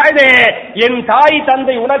 சஅதே என் தாய்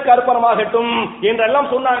தந்தை உனக்கு அர்ப்பணமாகட்டும்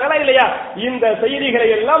என்றெல்லாம் சொன்னாங்களா இல்லையா? இந்த செய்திகளை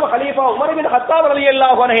எல்லாம் கலீஃபா உமர் பின் கத்தாப்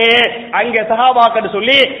ரலியல்லாஹு அன்ஹு அங்கே சஹாபாக்கள்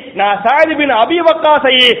சொல்லி, நான் சஅத் பின் அபீ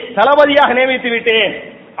வக்காஸை தளபதியாக நியமித்து விட்டேன்.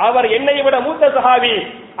 அவர் என்னை விட மூத்த சஹாபி,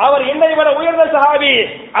 அவர் என்னை விட உயர்ந்த சஹாபி,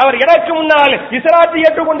 அவர் எனக்கு முன்னால் இஸ்லாத்தை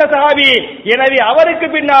ஏற்றுக்கொண்ட சஹாபி. எனவே அவருக்கு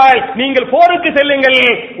பின்னால் நீங்கள் போருக்கு செல்லுங்கள்,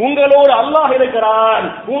 உங்களோடு அல்லாஹ் இருக்கிறான்,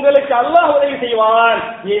 உங்களுக்கு அல்லாஹ் உதவி செய்வான்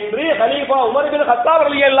என்று கலீஃபா உமர் பின் கத்தாப்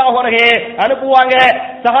ரலியல்லாஹு அன்ஹு அனுப்புவாங்க.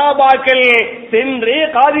 சஹாபாக்கள் சென்று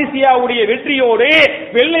காதிசியாவுடைய வெற்றியோடு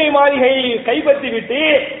வெள்ளை மாளிகை கைப்பற்றி விட்டு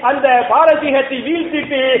அந்த பாரசீகத்தை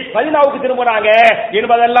வீழ்த்திட்டு மதீனாவுக்கு திரும்பினாங்க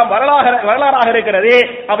என்பதெல்லாம் வரலாறாக இருக்கிறது.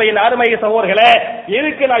 அப்ப என் அருமை சகோதரர்களே,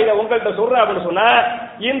 எதுக்கு நான் இதை உங்கள்கிட்ட சொல்றேன் அப்படின்னு சொன்னா,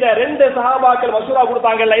 இந்த 2 சஹாபாக்கள் மசூரா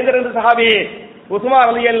கொடுத்தாங்கல்ல, இந்த 2 சஹாபி உஸ்மான்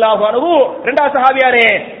ரலியல்லாஹு அன்ஹு, 2வது சஹாபி யாரு?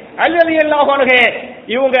 அலி ரலியல்லாஹு அன்ஹு.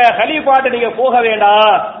 இவங்க கலீஃபாட்ட நீங்க போக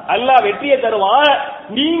வேண்டாம், அல்லாஹ் வெற்றியை தருவான்,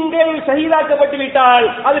 நீங்கள் ஷஹீதாக்கப்பட்டு விட்டால்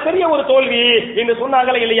அது பெரிய ஒரு தோல்வி என்று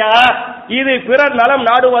சொன்னாங்களே இல்லையா? இது பிறர் நலம்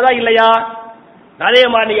நாடுவதா இல்லையா? அதே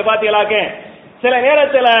மாதிரி நீங்க பாத்தீங்களாக்க சில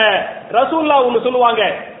நேரத்துல ரசூலுல்லாஹ் ஒன்னு சொல்லுவாங்க,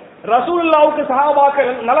 ரசூலுல்லாஹ்வுக்கு சஹாபாக்கள்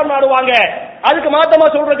நலம் நாடுவாங்க, அதுக்கு மாத்தமா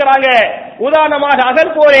சொல்றாங்க. உதாரணமாக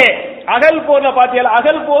அகல் போர்ல பாத்தீங்களா,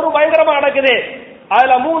 அகல் போரும் பயங்கரமா நடக்குது.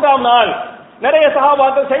 அதுல 3ஆம் நாள் நிறைய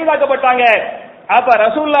சஹாபாக்கள் ஷஹீதாக்கப்பட்டாங்க. அப்ப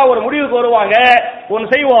ரசூலுல்லாஹ் ஒரு முடிவுக்கு வருவாங்க,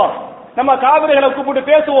 ஒன்னு செய்வோம், நம்ம காபிர்களை கூப்பிட்டு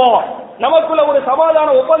பேசுவோம், நமக்குள்ள ஒரு சமாதான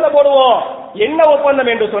ஒப்பந்தம் போடுவோம். என்ன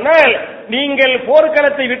ஒப்பந்தம் என்று சொன்னால், நீங்கள்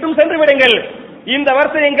போர்க்களத்தை விட்டும் சென்று விடுங்கள், இந்த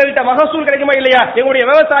வருஷம் எங்கள்கிட்ட மகசூல் கிடைக்குமா இல்லையா, எங்களுடைய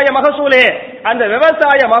விவசாய மகசூல், அந்த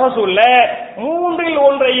விவசாய மகசூல்ல 3இல்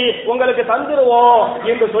 1 உங்களுக்கு தந்துருவோம்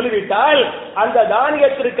என்று சொல்லிவிட்டால், அந்த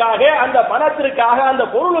தானியத்திற்காக, அந்த பணத்திற்காக, அந்த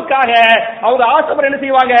பொருளுக்காக அவங்க ஆசைப்பட என்ன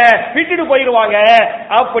செய்வாங்க? விட்டுட்டு போயிருவாங்க.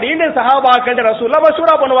 அப்படின்னு சஹாபாக்கள் ரசூலுல்லாஹ்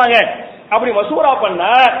மசூரா பண்ணுவாங்க. அப்படி மசூரா பண்ண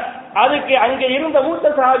அதுக்கு அங்க இருந்த மூத்த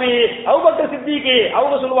சஹாபி அபூபக்கர் சித்திக்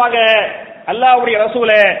அவங்க சொல்லுவாங்க, அல்லாஹ்வுடைய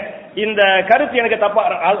ரசூலே, இந்த கருத்து எனக்கு தப்பா,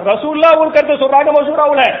 ரசூலுல்லாஹ் ஒரு கருத்தை சொல்றாங்க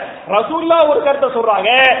மசூராவுல, ரசூலுல்லாஹ் ஒரு கருத்தை சொல்றாங்க,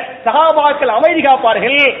 சஹாபாக்கள் அமைதி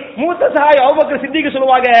காப்பார்கள். மூத்த சஹாபி அபூபக்கர் சித்திக்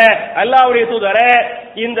சொல்லுவாங்க, அல்லாஹ்வுடைய தூதரே,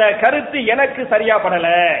 இந்த கருத்து எனக்கு சரியா படல,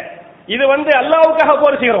 இது அல்லாஹ்வுக்காக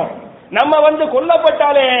போர் செய்றோம், நம்ம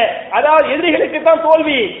கொல்லப்பட்டாலே அதாவது எதிரிகளுக்கு தான்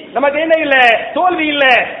தோல்வி, நமக்கு என்ன இல்ல, தோல்வி இல்ல.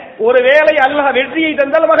 ஒருவேளை அல்லாஹ் வெற்றியை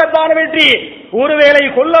தந்தால் மகத்தான வெற்றி, ஒருவேளை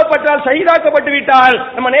கொல்லப்பட்டால் ஷஹீதாக்கப்பட்டு விட்டால்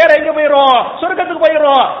நம்ம நேரம் எங்க போயிடும்? சொர்க்கத்துக்கு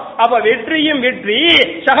போயிடும். அப்ப வெற்றியும் வெற்றி,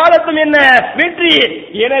 ஷஹாதத்தும் என்ன வெற்றி.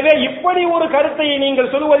 எனவே இப்படி ஒரு கருத்தை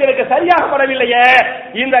நீங்கள் சொல்வது எனக்கு சரியாக படவில்லையே,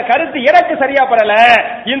 இந்த கருத்து எனக்கு சரியா படல,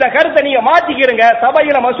 இந்த கருத்தை நீங்க மாத்திக்கிறீங்க.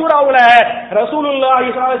 சபையில மசூராவுல ரசூலுல்லாஹி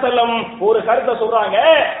ஸல்லல்லாஹு அலைஹி வஸல்லம் ஒரு கருத்தை சொல்றாங்க,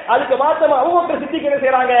 அதுக்கு மாத்தமா அபூபக்கர் சித்திக் என்ன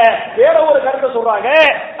செய்றாங்க, வேற ஒரு கருத்தை சொல்றாங்க.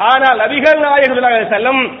 ஆனால் நபிகள் நாயகம் ஸல்லல்லாஹு அலைஹி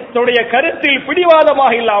வஸல்லம் தன்னுடைய கருத்தில்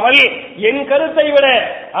பிடிவாதமாக இல்லாமல் என் கருத்தை விட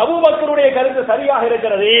அபூபக்கருடைய கருத்து சரியாக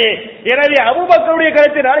இருக்கிறது, எனவே அபூபக்கருடைய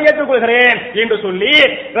கருத்தை நான் ஏற்றுக்கொள்கிறேன் என்று சொல்லி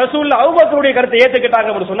ரசூல் அபூபக்கருடைய கருத்தை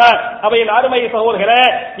ஏற்றுக்கிட்டாங்க என்று சொன்னார். அப்ப என் அருமை சகோதரர்களே,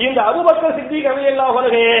 இந்த அபூபக்கர் சித்திக் ரலியல்லாஹு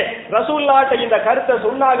அன்ஹு ரசூலுல்லாஹ்ட்ட இந்த கருத்தை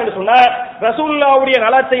சொன்னாங்கன்னு சொன்னா ரசூலுல்லாஹ்வுடைய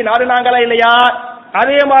நலத்தை நாடுனாங்களா இல்லையா?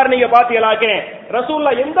 அதே மாதிரி நீங்க பாத்தீங்களாக்க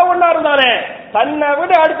ரசூலுல்லாஹ் எந்த ஒண்ணா இருந்தாலும் தன்னை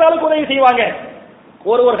விட அடுத்த ஆளுக்கு உதவி செய்வாங்க.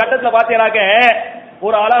 ஒரு கட்டத்தில் பாத்தீங்களாக்க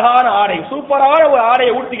ஒரு அழகான ஆடை, சூப்பரான ஒரு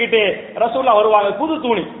ஆடையை உடுத்திக்கிட்டு ரசூலுல்லாஹ் வருவாங்க, புது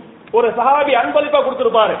துணி. ஒரு சஹாபி அன்பளிப்பா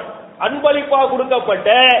கொடுத்திருப்பாரு. அன்பளிப்பா கொடுக்கப்பட்ட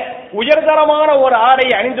உயர்தரமான ஒரு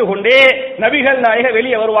ஆடையை அணிந்து கொண்டு நபிகள் நாயகம்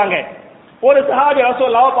வெளியே வருவாங்க. ஒரு சஹாபி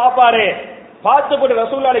ரசூலுல்லாஹ் பாப்பாரு, பார்த்துப்பட்டு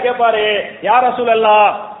ரசூலுல்லாஹ் கேட்பாரு, யா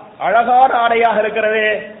ரசூலல்லாஹ், அழகான ஆடையாக இருக்கிறது,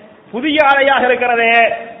 புதிய ஆடையாக இருக்கிறது,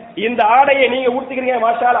 இந்த ஆடையை நீங்க உடுத்திக்கிறீங்க,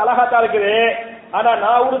 மாஷா அழகாத்தான் இருக்குது, ஆனா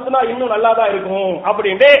நான் உடுத்தினா இன்னும் நல்லா தான் இருக்கும்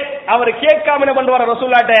அப்படின்னு அவர் கேட்காம என்ன பண்ணுவார்,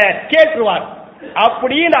 ரசூலுல்லாஹ்ட்ட கேட்டுருவார்.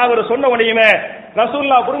 அப்படின்னு அவர் சொன்ன உடனே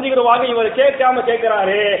ரசூலுல்லாஹ் புரிஞ்சுக்கிடுவாங்க, இவர் கேட்காம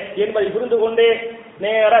கேட்கிறாரு என்பதை புரிந்து கொண்டு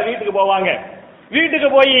நேரா வீட்டுக்கு போவாங்க. வீட்டுக்கு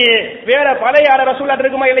போய் வேற பழைய ஆடை ரசூலுல்லாஹ்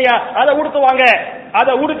இருக்குமா இல்லையா, அதை உடுத்துவாங்க.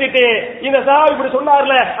 அதை உடுத்திட்டு இந்த சஹாபி இப்படி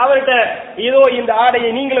சொன்னார்ல அவர்கிட்ட, இதோ இந்த ஆடையை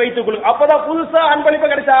நீங்கள் வைத்துக் கொள்ளுங்க. அப்பதான் புதுசா அன்பளிப்பா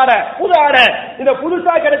கிடைச்ச ஆடை, புது ஆடை, இந்த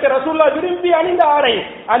புதுசா கிடைச்ச ரசூலுல்லாஹ் விரும்பி அணிந்த ஆடை,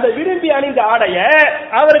 அந்த விரும்பி அணிந்த ஆடைய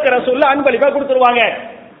அவருக்கு ரசூலுல்லாஹ் அன்பளிப்பா கொடுத்துருவாங்க.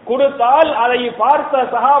 கொடுத்தால் அதை பார்த்த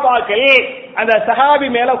சஹாபாக்கள் அந்த சஹாபி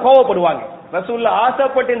மேல கோபப்படுவாங்க. ரசூலுல்லாஹ்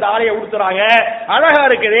ஆசைப்பட்டு இந்த ஆடையை உடுத்துறாங்க, அழகா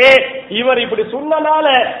இருக்குது, இவர் இப்படி சொன்னனால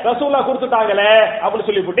ரசூலுல்லாஹ் கொடுத்துட்டாங்களே அப்படின்னு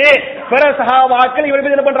சொல்லிவிட்டு பிற சஹாபாக்கள் இவர்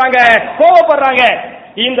மீது என்ன பண்றாங்க, கோபப்படுறாங்க.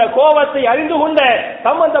 இந்த கோபத்தை அறிந்து கொண்ட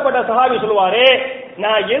சம்பந்தப்பட்ட சஹாபி சொல்லுவாரு,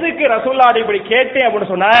 நான் எதுக்கு ரசூலுல்லாஹ் இப்படி கேட்டேன்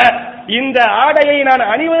அப்படின்னு சொன்ன, இந்த ஆடையை நான்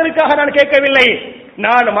அணிவதற்காக நான் கேட்கவில்லை,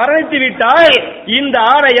 நான் மரணித்து விட்டால் இந்த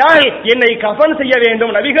ஆடையால் என்னை கஃன் செய்ய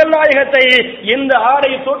வேண்டும். நபிகள் நாயகத்தை எந்த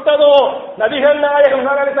ஆடை தொட்டதோ, நபிகள் நாயகம்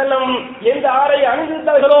செல்லும் எந்த ஆடை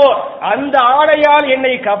அணிந்திருந்தார்களோ அந்த ஆடையால்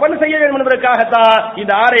என்னை கஃன் செய்ய வேண்டும் என்பதற்காகத்தான்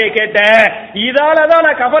இந்த ஆடையை கேட்டேன், இதாலதான்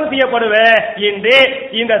நான் கஃன் செய்யப்படுவேன் என்று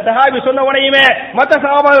இந்த சஹாபி சொன்ன உடனேயுமே மற்ற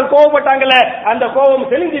சஹாபாக்கள் கோபப்பட்டாங்கல்ல, அந்த கோபம்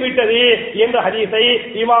தெளிந்து விட்டது என்ற ஹதீஸை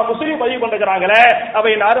இமாம் முஸ்லிம் பதிவு கொண்டிருக்கிறாங்களே.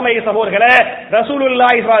 அவை அருமை சகோதரர்களே,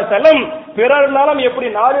 ரசூலுல்லாஹி ஸல்லல்லாஹு அலைஹி வஸல்லம் பிறர் நலம் எப்படி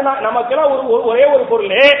நமக்கெல்லாம் ஒரே ஒரு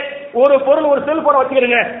பொருள், ஒரு செல்போன்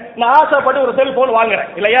வச்சுக்கிறீங்க, நான் ஆசைப்பட்டு ஒரு செல்போன்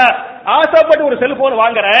வாங்குறேன் இல்லையா, ஆசைப்பட்டு ஒரு செல்போன்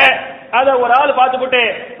வாங்குறேன், அதை ஒரு ஆள் பார்த்துக்கிட்டு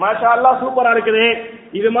மாஷா அல்லாஹ் சூப்பரா இருக்குது,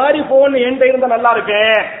 இது மாதிரி போன் என்கிட்ட இருந்தா நல்லா இருக்கு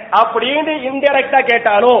அப்படின்னு இன்டைரக்டா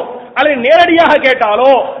கேட்டாலோ அல்லது நேரடியாக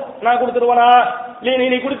கேட்டாலோ நான் கொடுத்துருவேனா,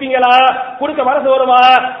 நீ கொடுப்பீங்களா, கொடுக்க மனசு வருமா?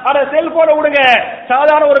 அட செல்போனை விடுங்க,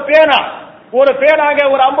 சாதாரண ஒரு பேனாங்க, ஒரு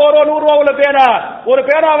 50 ரூபா 100 ரூபா உள்ள பேனா, ஒரு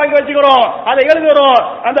பேனா வாங்கி வச்சுக்கிறோம், அதை எழுதுறோம்,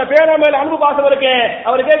 அந்த பேனா மேல அன்பு பாசம் இருக்கு,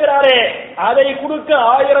 அவர் கேட்கிறாரு, அதை கொடுக்க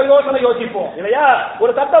 1000 யோசனை யோசிப்போம் இல்லையா,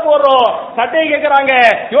 ஒரு சட்டை போடுறோம், சட்டையை கேட்கிறாங்க,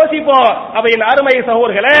 யோசிப்போம். அப்ப என் அருமை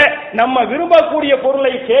சகோதரர்களே, நம்ம விரும்பக்கூடிய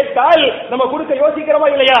பொருளை கேட்டால் நம்ம கொடுக்க யோசிக்கிறோமா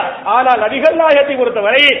இல்லையா? ஆனால் நபிகள் நாயகத்தை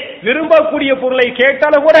பொறுத்தவரை விரும்பக்கூடிய பொருளை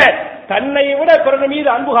கேட்டாலும் கூட தன்னை விட பிறர் மீது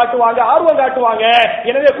அன்பு காட்டுவாங்க, ஆர்வம் காட்டுவாங்க,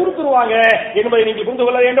 எனவே கொடுத்துருவாங்க என்பதை நீங்கள் புரிந்து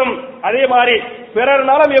கொள்ள வேண்டும். அதே மாதிரி பிறர்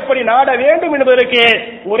நலம் எப்படி நாட வேண்டும் என்பதற்கு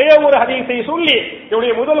ஒரே ஒரு ஹதீஸை சொல்லி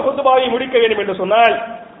என்னுடைய முதல் குத்பாவை முடிக்க வேண்டும் என்று சொன்னால்,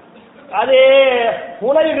 அதே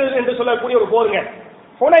ஹுனைன் என்று சொல்லக்கூடிய ஒரு போருங்க,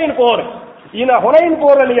 ஹுனைன் போர். இந்த ஹுனைன்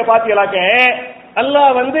போர்ல நீங்க பாத்தீங்களாக்க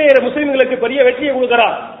அல்லாஹ் முஸ்லிம்களுக்கு பெரிய வெற்றியை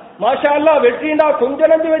கொடுக்கிறார். மாஷா அல்லாஹ், வெற்றினா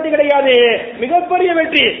கொஞ்சம் நஞ்சு வெற்றி கிடையாது, மிகப்பெரிய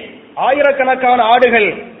வெற்றி. ஆயிரக்கணக்கான ஆடுகள்,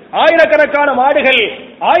 ஆயிரக்கணக்கான மாடுகள்,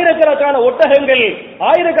 ஆயிரக்கணக்கான ஒட்டகங்கள்,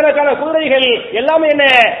 ஆயிரக்கணக்கான குதிரைகள் எல்லாமே என்ன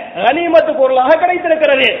கனிமத்து பொருளாக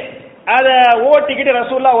கிடைத்திருக்கிறது. அதை ஓட்டிக்கிட்டு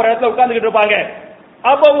ரசூலுல்லாஹ் ஒரு இடத்துல உட்கார்ந்துகிட்டு இருப்பாங்க.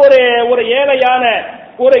 அப்ப ஒரு ஏழையான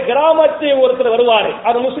ஒரு கிராமத்து ஒருத்தர் வருவாரு,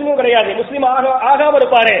 அது முஸ்லீமும் கிடையாது, முஸ்லீம் ஆகாம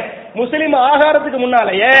இருப்பாரு. முஸ்லீம் ஆகாரத்துக்கு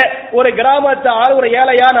முன்னாலேயே ஒரு கிராமத்து ஆள், ஒரு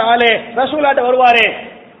ஏழையான ஆளு ரசூலுல்லாஹ்ட்ட வருவாரு.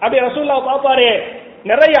 அப்படி ரசூலுல்லாஹ் பாப்பாரு,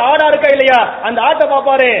 நிறைய ஆடா இருக்கா இல்லையா, அந்த ஆட்டை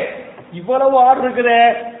பாப்பாரு, இவ்வளவு ஆடு இருக்குது,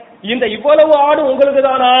 இந்த இவ்வளவு ஆடு உங்களுக்கு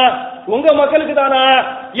தானா, உங்க மக்களுக்கு தானா,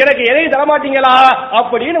 எனக்கு எதையும் தரமாட்டீங்களா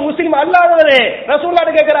அப்படின்னு முஸ்லீம் அல்லாதவரு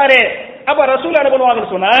ரசூலுல்லாஹ்ட்ட கேட்கிறாரு. அப்ப ரசூல் என்ன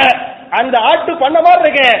பண்ணுவாங்கன்னு சொன்னா, அந்த ஆட்டு பண்ண மாதிரி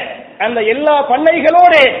இருக்கு, அந்த எல்லா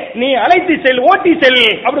பண்ணைகளோடு நீ அழைத்து செல், ஓட்டி செல்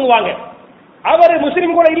அப்படிங்குவாங்க. அவர்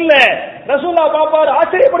முஸ்லிம் கூட இல்ல. ரசூல்லா பாப்பாரு,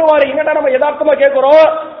 ஆச்சரியப்படுவாரு. என்னடா நம்ம யதார்த்தமா கேட்கிறோம்.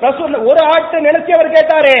 ரசூல் ஒரு ஆட்டை நினைச்சு அவர்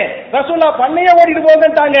கேட்டாரு. ரசூல்லா பண்ணைய ஓடிட்டு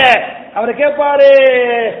போங்கட்டாங்க. அவர் கேட்பாரு,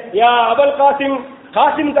 யா அபுல் காசிம்,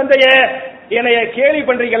 காசிம் தந்தைய என்னைய கேலி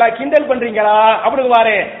பண்றீங்களா, கிண்டல் பண்றீங்களா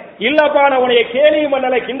அப்படிங்குவாரு. இல்லப்பா, நான் உன்னைய கேலியும்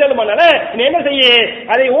பண்ணல, கிண்டல் பண்ணல, நீ என்ன செய்ய,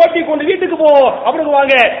 அதை ஓட்டி கொண்டு வீட்டுக்கு போ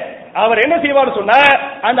அப்படிங்குவாங்க. அவர் என்ன செய்வார் சொன்னா,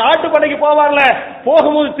 அந்த ஆட்டு பண்ணைக்கு போவார்ல,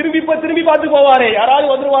 போகும்போது திரும்பி பார்த்து போவாரு. யாராவது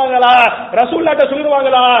வந்துருவாங்களா, ரசூல்லாட்ட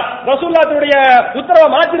சொல்லிடுவாங்களா, ரசூல்லாத்துடைய உத்தரவை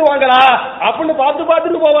மாத்திடுவாங்களா அப்படின்னு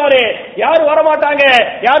பார்த்துட்டு போவாரு. யாரும் வரமாட்டாங்க,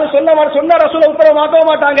 யாரும் சொன்ன ரசூல உத்தரவை மாற்ற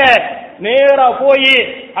மாட்டாங்க. நேரா போய்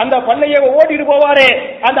அந்த பண்ணையை ஓட்டிட்டு போவாரு.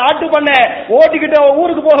 அந்த ஆட்டு பண்ணை ஓட்டிக்கிட்டு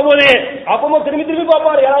ஊருக்கு போகும்போது அப்பவும் திரும்பி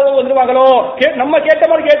பார்ப்பாரு, யாராவது வந்துருவாங்களோ, நம்ம கேட்ட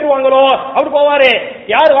மாதிரி கேட்டுருவாங்களோ அப்படி போவாரு.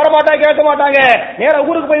 யாரும் வரமாட்டாங்க, கேட்க மாட்டாங்க. நேரா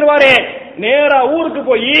ஊருக்கு போயிடுவாரு. நேரா ஊருக்கு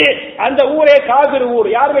போய் அந்த ஊரே காபிர் ஊர்,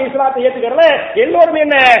 யாருமே இஸ்லாத்தை ஏத்துக்கறல, எல்லோருமே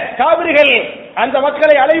என்ன காபிர்கள். அந்த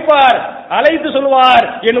மக்களை அழைப்பார், அழைத்து சொல்வார்,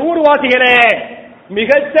 என் ஊர்வாசிகளே,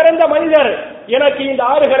 மிகச்சிறந்த மனிதர் எனக்கு இந்த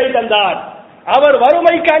ஆறுகளை தந்தார். அவர்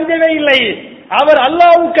வறுமைக்கு அஞ்சவே இல்லை. அவர்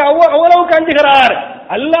அல்லாஹ்வுக்கு அவ்வளவுக்கு அஞ்சுகிறார்.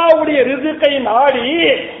 அல்லாஹ்வுடைய ரிஸ்கை நாடி,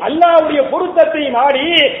 அல்லாஹ்வுடைய பொருத்தத்தை நாடி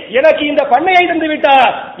எனக்கு இந்த பண்ணையை தந்து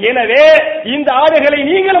விட்டார். எனவே இந்த ஆடுகளை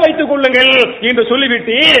நீங்களும் வைத்துக் கொள்ளுங்கள் என்று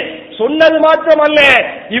சொல்லிவிட்டு சொன்னது மாத்திரமல்ல,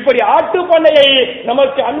 இப்படி ஆட்டு பண்ணையை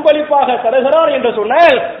நமக்கு அன்பளிப்பாக தருகிறார் என்று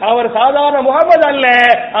சொன்னால் அவர் சாதாரண முகமது அல்ல,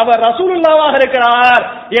 அவர் ரசூலுல்லாஹ் இருக்கிறார்.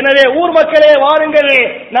 எனவே ஊர் மக்களே வாருங்கள்,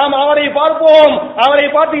 நாம் அவரை பார்ப்போம், அவரை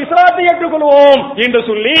பார்த்து இஸ்லாத்தை ஏற்றுக்கொள்வோம் என்று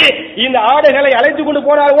சொல்லி இந்த ஆடுகளை அழைத்து கொண்டு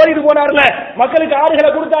போனார். ஓடிட்டு போனார்ல, மக்களுக்கு ஆடுகளை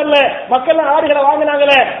கொடுத்தார்ல, மக்கள் ஆடுகளை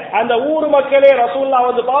வாங்கினாங்கல. அந்த ஊர் மக்களே ரசூலுல்லாஹ்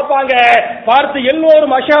வந்து பார்ப்பாங்க. பார்த்து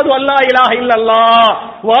எல்லோரும் அஷ்ஹது அல்லா இலாஹ இல்லல்லாஹ்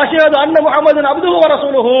வ அஷ்ஹது அன்ன முஹம்மதன் அப்துஹு வ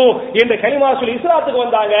ரசூலுஹு என்ற கலிமா சொல்லி இஸ்லாத்துக்கு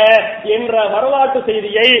வந்தாங்க என்ற வரலாற்று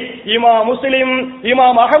செய்தியை இமாம் முஸ்லிம்,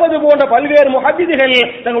 இமாம் அஹ்மது போன்ற பல்வேறு முஹத்திதுகள்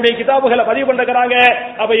தன்னுடைய கிதாபுகளை பதிவு பண்றாங்க.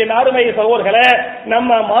 அப்ப என் அருமை சகோதரர்களே,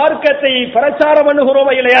 நம்ம மார்க்கத்தை பிரச்சாரம்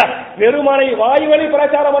பண்ணுகிறோமே இல்லையா, வெறுமனை வாய்வழி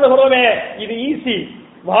பிரச்சாரம் பண்ணுகிறோமே, இது ஈஸி.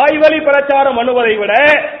 வாய்வழி பிரச்சாரம் பண்ணுவதை விட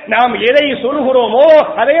நாம் எதை சொல்கிறோமோ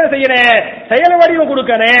அதை செய்யணும், செயல் வடிவம்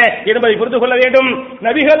கொடுக்கணும் என்பதை புரிந்து கொள்ள வேண்டும்.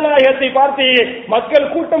 நபிகள் நாயகத்தை பார்த்து மக்கள்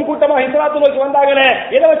கூட்டமாக இஸ்லாத்தை நோக்கி வந்தாங்களே,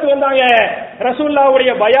 எதை வச்சு வந்தாங்க?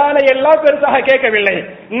 ரசூலுல்லாஹ்வுடைய பயானை எல்லாம் பெருசாக கேட்கவில்லை.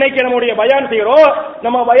 இன்னைக்கு நம்முடைய பயான் செய்யறோம்,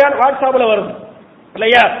 நம்ம பயான் வாட்ஸ்அப்ல வருது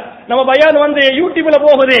இல்லையா, நம்ம பயான் வந்து யூடியூப்ல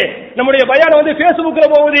போகுது, நம்முடைய பயான் வந்து பேஸ்புக்ல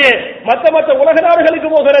போகுது, மற்ற உலக நாடுகளுக்கு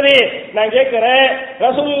போகிறது. நான் கேட்கிறேன்,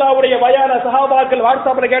 ரசூலுல்லாஹ்வுடைய பயான சஹாபாக்கள்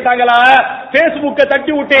வாட்ஸ்அப்ல கேட்டாங்களா, பேஸ்புக்கை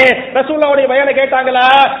தட்டி விட்டு ரசூலுல்லாஹ்வுடைய பயானை கேட்டாங்களா,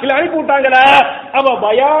 இல்ல அனுப்பி விட்டாங்களா? அவ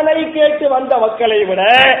பயானை கேட்டு வந்த மக்களை விட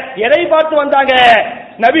எதை பார்த்து வந்தாங்க?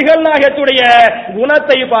 நபிகள் நாயகத்துடைய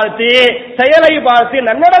குணத்தை பார்த்து, செயலை பார்த்து,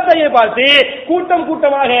 நன்னடத்தையை பார்த்து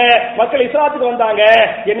கூட்டமாக மக்கள் இஸ்லாத்துக்கு வந்தாங்க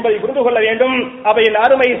என்பதை புரிந்து கொள்ள வேண்டும். அவை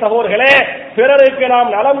அருமை சகோதரர்களே, பிறருக்கு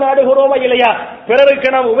நாம் நலம் நாடுகிறோமா இல்லையா, பிறருக்கு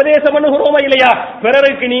நாம் உபதேசம் பண்ணுகிறோமா இல்லையா,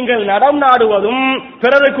 பிறருக்கு நீங்கள் நடம் நாடுவதும்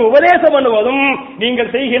பிறருக்கு உபதேசம் பண்ணுவதும்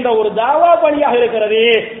நீங்கள் செய்கின்ற ஒரு தாவா பணியாக இருக்கிறது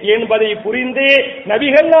என்பதை புரிந்து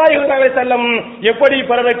நபிகள் நாயகம் ஸல்லல்லாஹு எப்படி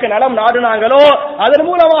பிறருக்கு நலம் நாடுனாங்களோ, அதன்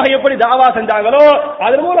மூலமாக எப்படி தாவா செஞ்சாங்களோ,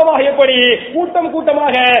 அதன் மூலமாக எப்படி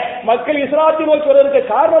கூட்டமாக மக்கள் இஸ்லாத்தை நோக்கி வருவதற்கு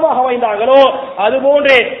காரணமாக அமைந்தாங்களோ,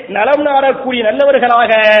 அதுபோன்று நலம் நாடக்கூடிய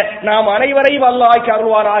நல்லவர்களாக நாம் அனைவரையும் அல்லாஹ் ஆக்கி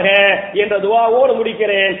அருள்வாராக என்ற துஆவோடு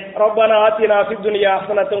முடிக்கிறேன். ரப்பனா ஆத்தினா ஃபித் துன்யா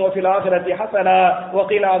ஹஸனத்தன் வ ஃபில் ஆখিরাতি ஹஸனா வ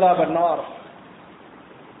கினா அஸாபன் நார்.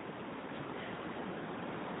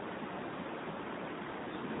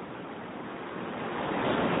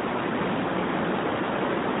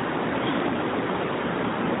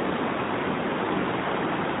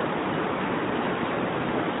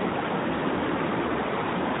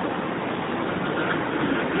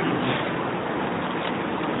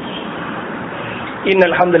 إن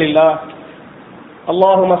الحمد لله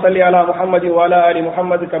اللهم صل على محمد وعلى آل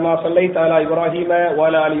محمد كما صليت على إبراهيم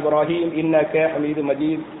وعلى آل إبراهيم إنك حميد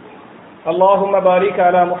مجيد اللهم بارك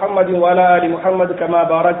على محمد وعلى آل محمد كما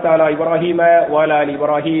باركت على إبراهيم وعلى آل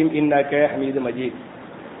إبراهيم إنك حميد مجيد.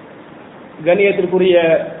 கண்ணியத்திற்குரிய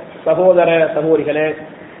சகோதர சகோதரிகளே,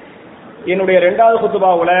 என்னுடைய இரண்டாவது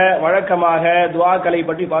குத்துபாவுல வழக்கமாக துஆக்களை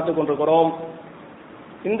பற்றி பார்த்துக் கொண்டிருக்கிறோம்.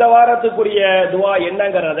 இந்த வாரத்துக்குரிய துஆ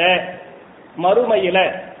என்னங்கிறத மறுமையில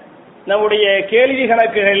நம்முடைய கேள்வி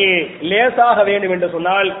கணக்குகள் லேசாக வேண்டும் என்று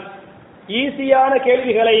சொன்னால் ஈஸியான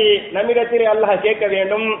கேள்விகளை நம்மிடத்திலே அல்லாஹ் கேட்க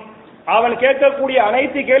வேண்டும். அவன் கேட்கக்கூடிய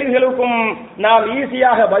அனைத்து கேள்விகளுக்கும் நாம்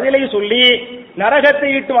ஈஸியாக பதிலை சொல்லி நரகத்தை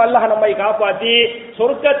விட்டு அல்லாஹ் நம்மை காப்பாற்றி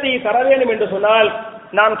சொர்க்கத்தை தர வேண்டும் என்று சொன்னால்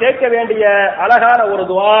நாம் கேட்க வேண்டிய அழகான ஒரு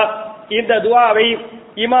துஆ. இந்த துஆவை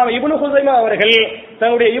இமாம் இப்னு குஸைமா அவர்கள்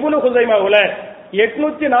தன்னுடைய இப்னு குஸைமாவுல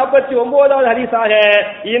 849வது ஹதீஸாக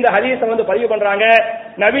இந்த ஹதீஸை பதிவு பண்றாங்க.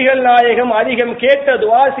 நபிகள் நாயகம் அதிகம் கேட்ட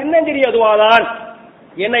துஆ சின்னஞ்சிறிய துஆ தான்.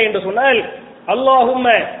 என்ன என்று சொன்னால், அல்லாஹும்ம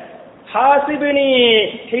ஹாசிபினி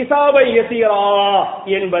ஹிசாபை யஸீரா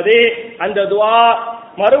என்பது அந்த துஆ.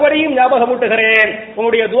 மறுபடியும் ஞாபகமூட்டுகிறேன்,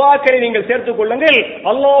 உங்களுடைய துஆக்களை நீங்கள் சேர்த்துக் கொள்ளுங்கள்.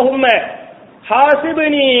 அல்லாஹும்ம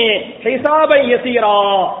ஹாசிபினி ஹிசாபை யஸீரா.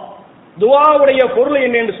 துஆவுடைய பொருள்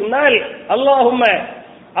என்ன என்று சொன்னால், அல்லாஹும்ம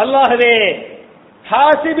அல்லாஹ்வே,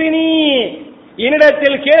 ஹாசிபினி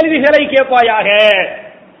என்னிடத்தில் கேள்விகளை கேட்பாயாக.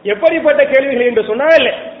 எப்படிப்பட்ட கேள்விகள் என்று சொன்னால்,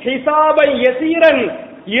 ஹிசாபை யஸீரன்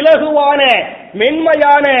இலகுவான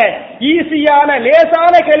மென்மையான ஈஸியான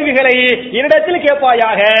லேசான கேள்விகளை என்னிடத்தில்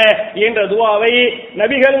கேட்பாயாக என்ற துஆவை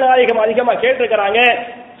நபிகள் நாயகம் அதிகமா கேட்டிருக்கிறாங்க.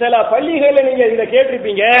 சில பள்ளிகளில் நீங்க இதை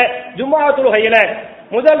கேட்டிருப்பீங்க. ஜும்ஆ தொழுகையில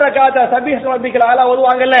முதல் ரக்காத்த சப்பீஹ் ரப்பிக்கல் ஆலா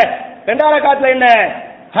ஓதுவாங்கல்ல, இரண்டாவது ரக்காத்துல என்ன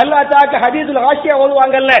ஹல் அதாக ஹதீஸுல் ஆஷியா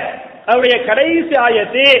ஓதுவாங்கல்ல, அவருடைய கடைசி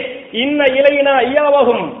ஆயத்து இன்ன இலைனா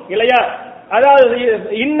இயாவஹும் இல்லையா, அதாவது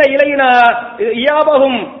இன்ன இலைனா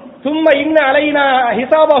இயாவஹும் சும்ம இன்ன அலைனா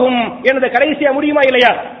ஹிசாபஹும் எனது கடைசியா முடியுமா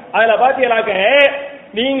இல்லையா? அதுல பாத்தீங்கன்னாக்க,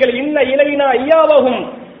 நீங்கள் இன்ன இலைனா இயாவஹும்,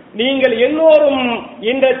 நீங்கள் எல்லோரும்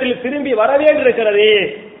இடத்தில் திரும்பி வரவேண்டிருக்கிறது.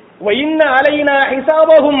 இன்ன அலைனா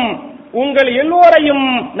ஹிசாபஹும், உங்கள் எல்லோரையும்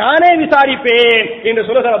நானே விசாரிப்பேன் என்று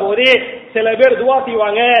சொல்லுகிற போது சில பேர் துஆ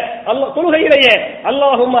செய்வாங்க. அல்லாஹ் தொழுகையிலேயே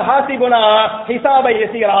அல்லாஹும்ம ஹாசிபுனா ஹிசாபை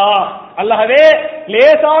யஸீரா, அல்லாஹ்வே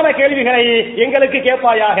லேசான கேள்விகளை எங்களுக்கு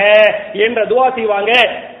கேட்பாயாக என்ற துஆ செய்வாங்க.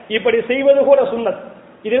 இப்படி செய்வது கூட சுன்னத்.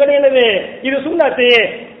 இது என்னது? இது சுன்னத்து.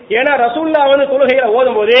 ஏன்னா ரசூலுல்லாஹ் தொழுகையில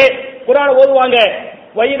ஓதும் போது குர்ஆன் ஓதுவாங்க.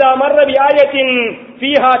 வைதா மர்ர பி ஆயத்தின்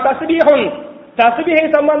ஃபீஹா தஸ்பீஹுன், தஸ்பீஹை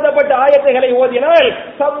சம்பந்தப்பட்ட ஆயத்துகளை ஓதினால்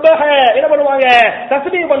சப்பஹ என்ன பண்ணுவாங்க?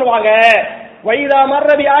 தஸ்பீஹ் பண்ணுவாங்க. வைதா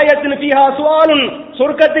மர்ர பி ஆயத்தின் ஃபீஹா சுஆலுன்,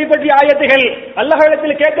 சொர்க்கத்தை பற்றிய ஆயத்துகள்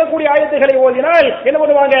அல்லாஹ்விடத்தில் கேட்கக்கூடிய ஆயத்துகளை ஓதினால் என்ன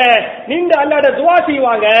பண்ணுவாங்க? நின்று அல்லாஹ்விட துஆ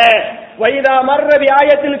செய்வாங்க. வைதா மர்ர பி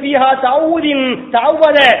ஆயத்தின் ஃபீஹா தஅவூதின்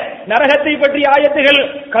தஅவத, நரகத்தை பற்றிய ஆயத்துகள்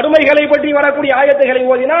கருமைகளை பற்றி வரக்கூடிய ஆயத்துகளை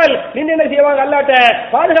ஓதினால் நின்று என்ன செய்வாங்க? அல்லாஹ்ட்ட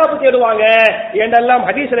பாதுகாப்பு தேடுவாங்க என்றெல்லாம்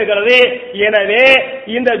ஹதீஸ் இருக்கிறது. எனவே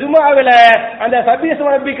இந்த ஜும்ஆவில அந்த சப்பீஹ்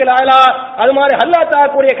ரப்பிக்கல் ஆலா அது மாதிரி அல்லாஹ்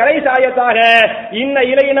தஆக்கூடிய கடைசி ஆயத்தாக இன்ன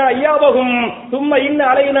இலைனா இயாபஹும் சும்ம இன்ன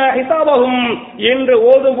அலைனா ஹிசாபஹும் என்று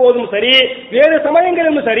ஓதும் போதும் சரி, வேறு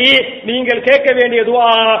சமயங்களிலும் சரி, நீங்கள் கேட்க வேண்டிய துஆ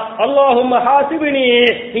அல்லாஹும்ம ஹாசிபினி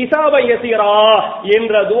ஹிசாபை யஸீரா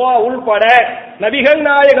என்ற துஆ உள்பட நபிகள்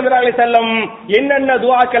நாயகம் ஸல்லல்லாஹு அலைஹி வஸல்லம் என்னென்ன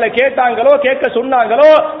துஆக்களை கேட்டாங்களோ கேட்க சொன்னாங்களோ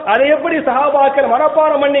அதை எப்படி சஹாபாக்கள்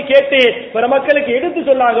மனப்பாடம் பண்ணி கேட்டு பிற மக்களுக்கு எடுத்து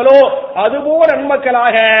சொன்னாங்களோ அதுபோல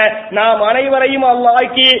நன்மக்களாக நாம் அனைவரையும் அல்லாஹ்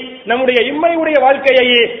ஆக்கி நம்முடைய இம்மையுடைய வாழ்க்கையை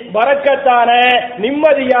பரக்கத்தான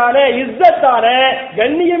நிம்மதியான இஸ்ஸத்தான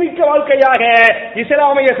கண்ணியமிக்க வாழ்க்கையாக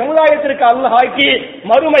இஸ்லாமிய சமுதாயத்திற்கு அல்லாஹ் ஆக்கி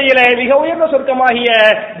மறுமையிலே மிக உயர்ந்த சொர்க்கமாகிய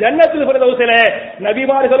ஜன்னத்துல் ஃபிர்தௌஸிலே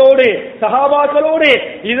நபிமார்களோடு சஹாபாக்களோடு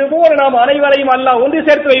இதுபோல நாம் அனைவரையும் அல்லாஹ் ஒன்று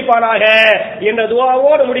சேர்த்து வைப்பானாக என்ற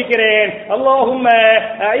துஆவோடு முடிக்கிறேன். அல்லாஹும்ம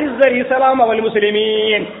அஇஸ்ஸல் இஸ்லாம் வல்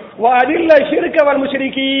முஸ்லிமீன் وأذل الشرك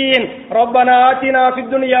والمشركين ربنا آتنا في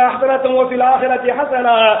الدنيا حسنة وفي الآخرة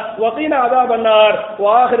حسنة وقنا عذاب النار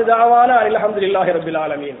وآخر دعوانا الحمد لله رب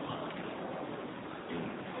العالمين.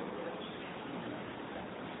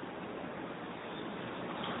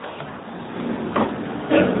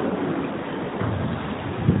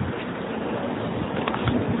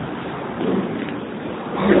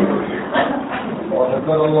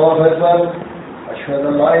 الله أكبر أشهد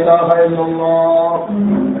أن لا إله إلا الله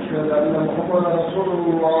أشهد أن محمدا رسول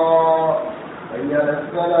الله حي على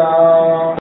الصلاة.